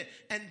one minute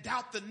and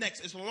doubt the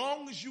next, as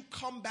long as you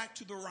come back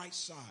to the right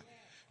side.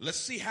 Let's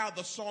see how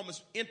the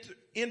psalmist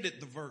ended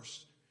the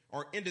verse,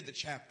 or ended the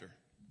chapter.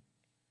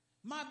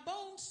 My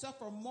bones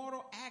suffer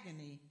mortal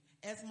agony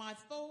as my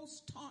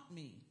foes taunt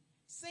me,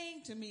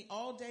 saying to me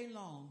all day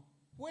long,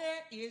 where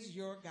is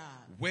your God?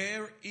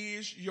 Where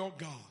is your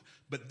God?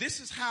 But this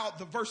is how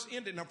the verse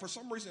ended. Now, for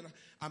some reason,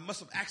 I must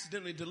have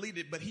accidentally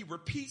deleted it, but he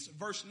repeats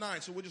verse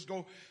 9. So we'll just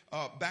go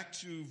back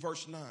to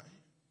verse 9.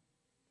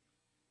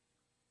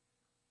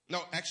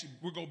 No, actually,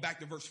 we'll go back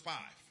to verse 5.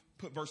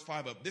 Put verse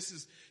 5 up. This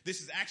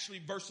is actually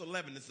verse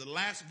 11. It's the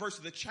last verse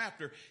of the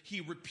chapter. He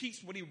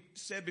repeats what he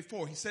said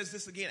before. He says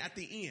this again at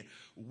the end.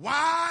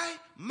 Why,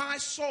 my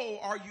soul,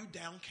 are you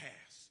downcast?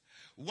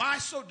 Why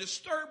so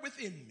disturbed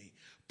within me?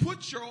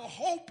 Put your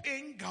hope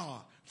in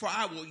God, for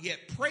I will yet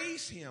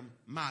praise him,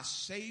 my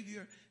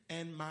Savior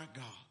and my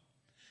God.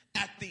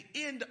 At the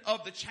end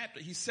of the chapter,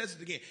 he says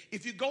it again.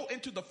 If you go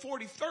into the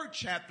 43rd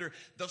chapter,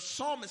 the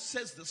psalmist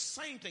says the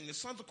same thing. The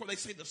sons of Korah, they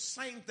say the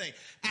same thing.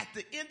 At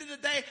the end of the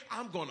day,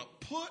 I'm going to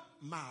put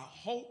my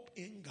hope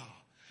in God.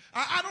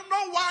 I don't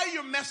know why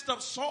you're messed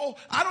up soul.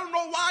 I don't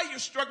know why you're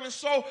struggling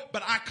soul,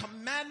 but I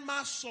command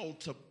my soul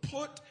to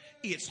put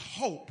its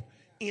hope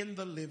in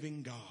the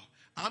living God.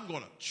 I'm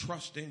going to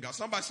trust in God.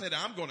 Somebody say that.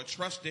 I'm going to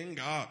trust in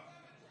God.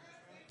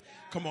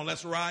 Come on,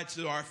 let's ride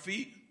to our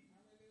feet.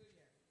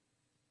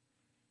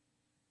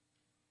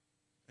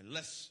 And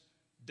let's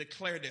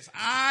declare this.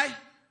 I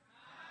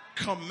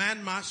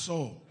command my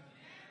soul.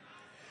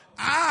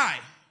 I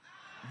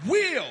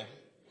will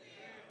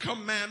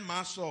command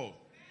my soul.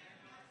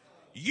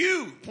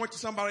 You, point to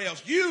somebody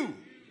else, you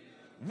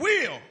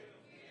will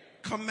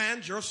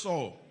command your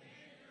soul.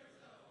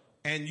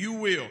 And you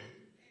will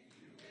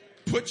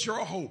put your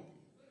hope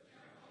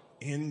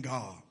in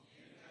God.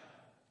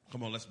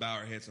 Come on, let's bow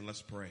our heads and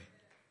let's pray.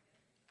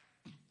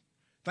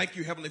 Thank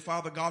you, Heavenly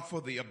Father God, for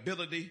the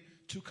ability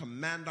to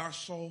command our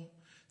soul.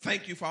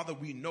 Thank you, Father,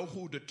 we know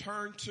who to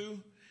turn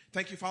to.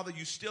 Thank you, Father,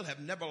 you still have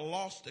never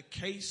lost a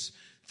case.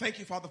 Thank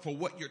you, Father, for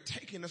what you're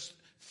taking us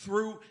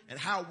through and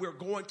how we're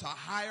going to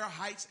higher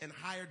heights and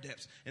higher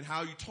depths, and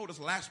how you told us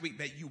last week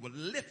that you would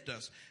lift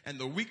us, and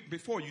the week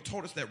before you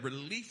told us that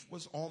relief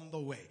was on the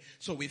way.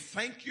 So we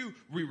thank you,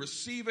 we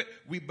receive it,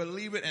 we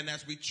believe it, and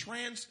as we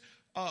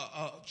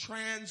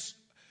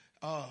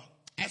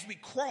as we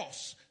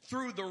cross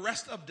through the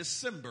rest of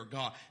December,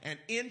 God, and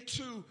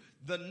into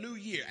the new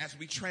year, as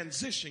we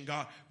transition,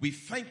 God, we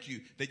thank you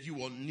that you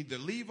will neither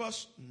leave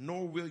us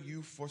nor will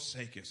you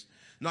forsake us.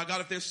 Now,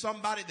 God, if there's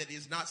somebody that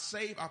is not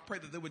saved, I pray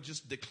that they would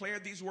just declare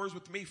these words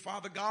with me.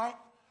 Father God,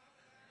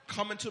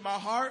 come into my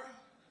heart,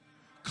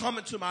 come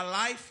into my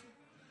life.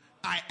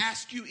 I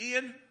ask you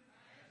in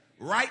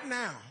right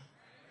now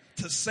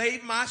to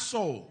save my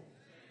soul,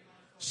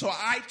 so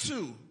I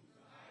too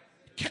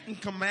can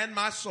command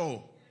my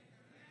soul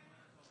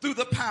through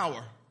the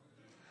power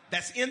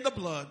that's in the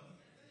blood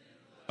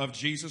of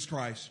Jesus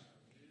Christ.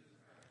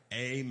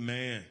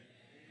 Amen.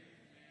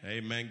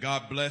 Amen.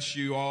 God bless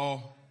you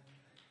all.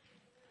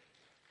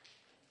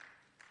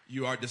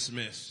 You are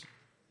dismissed.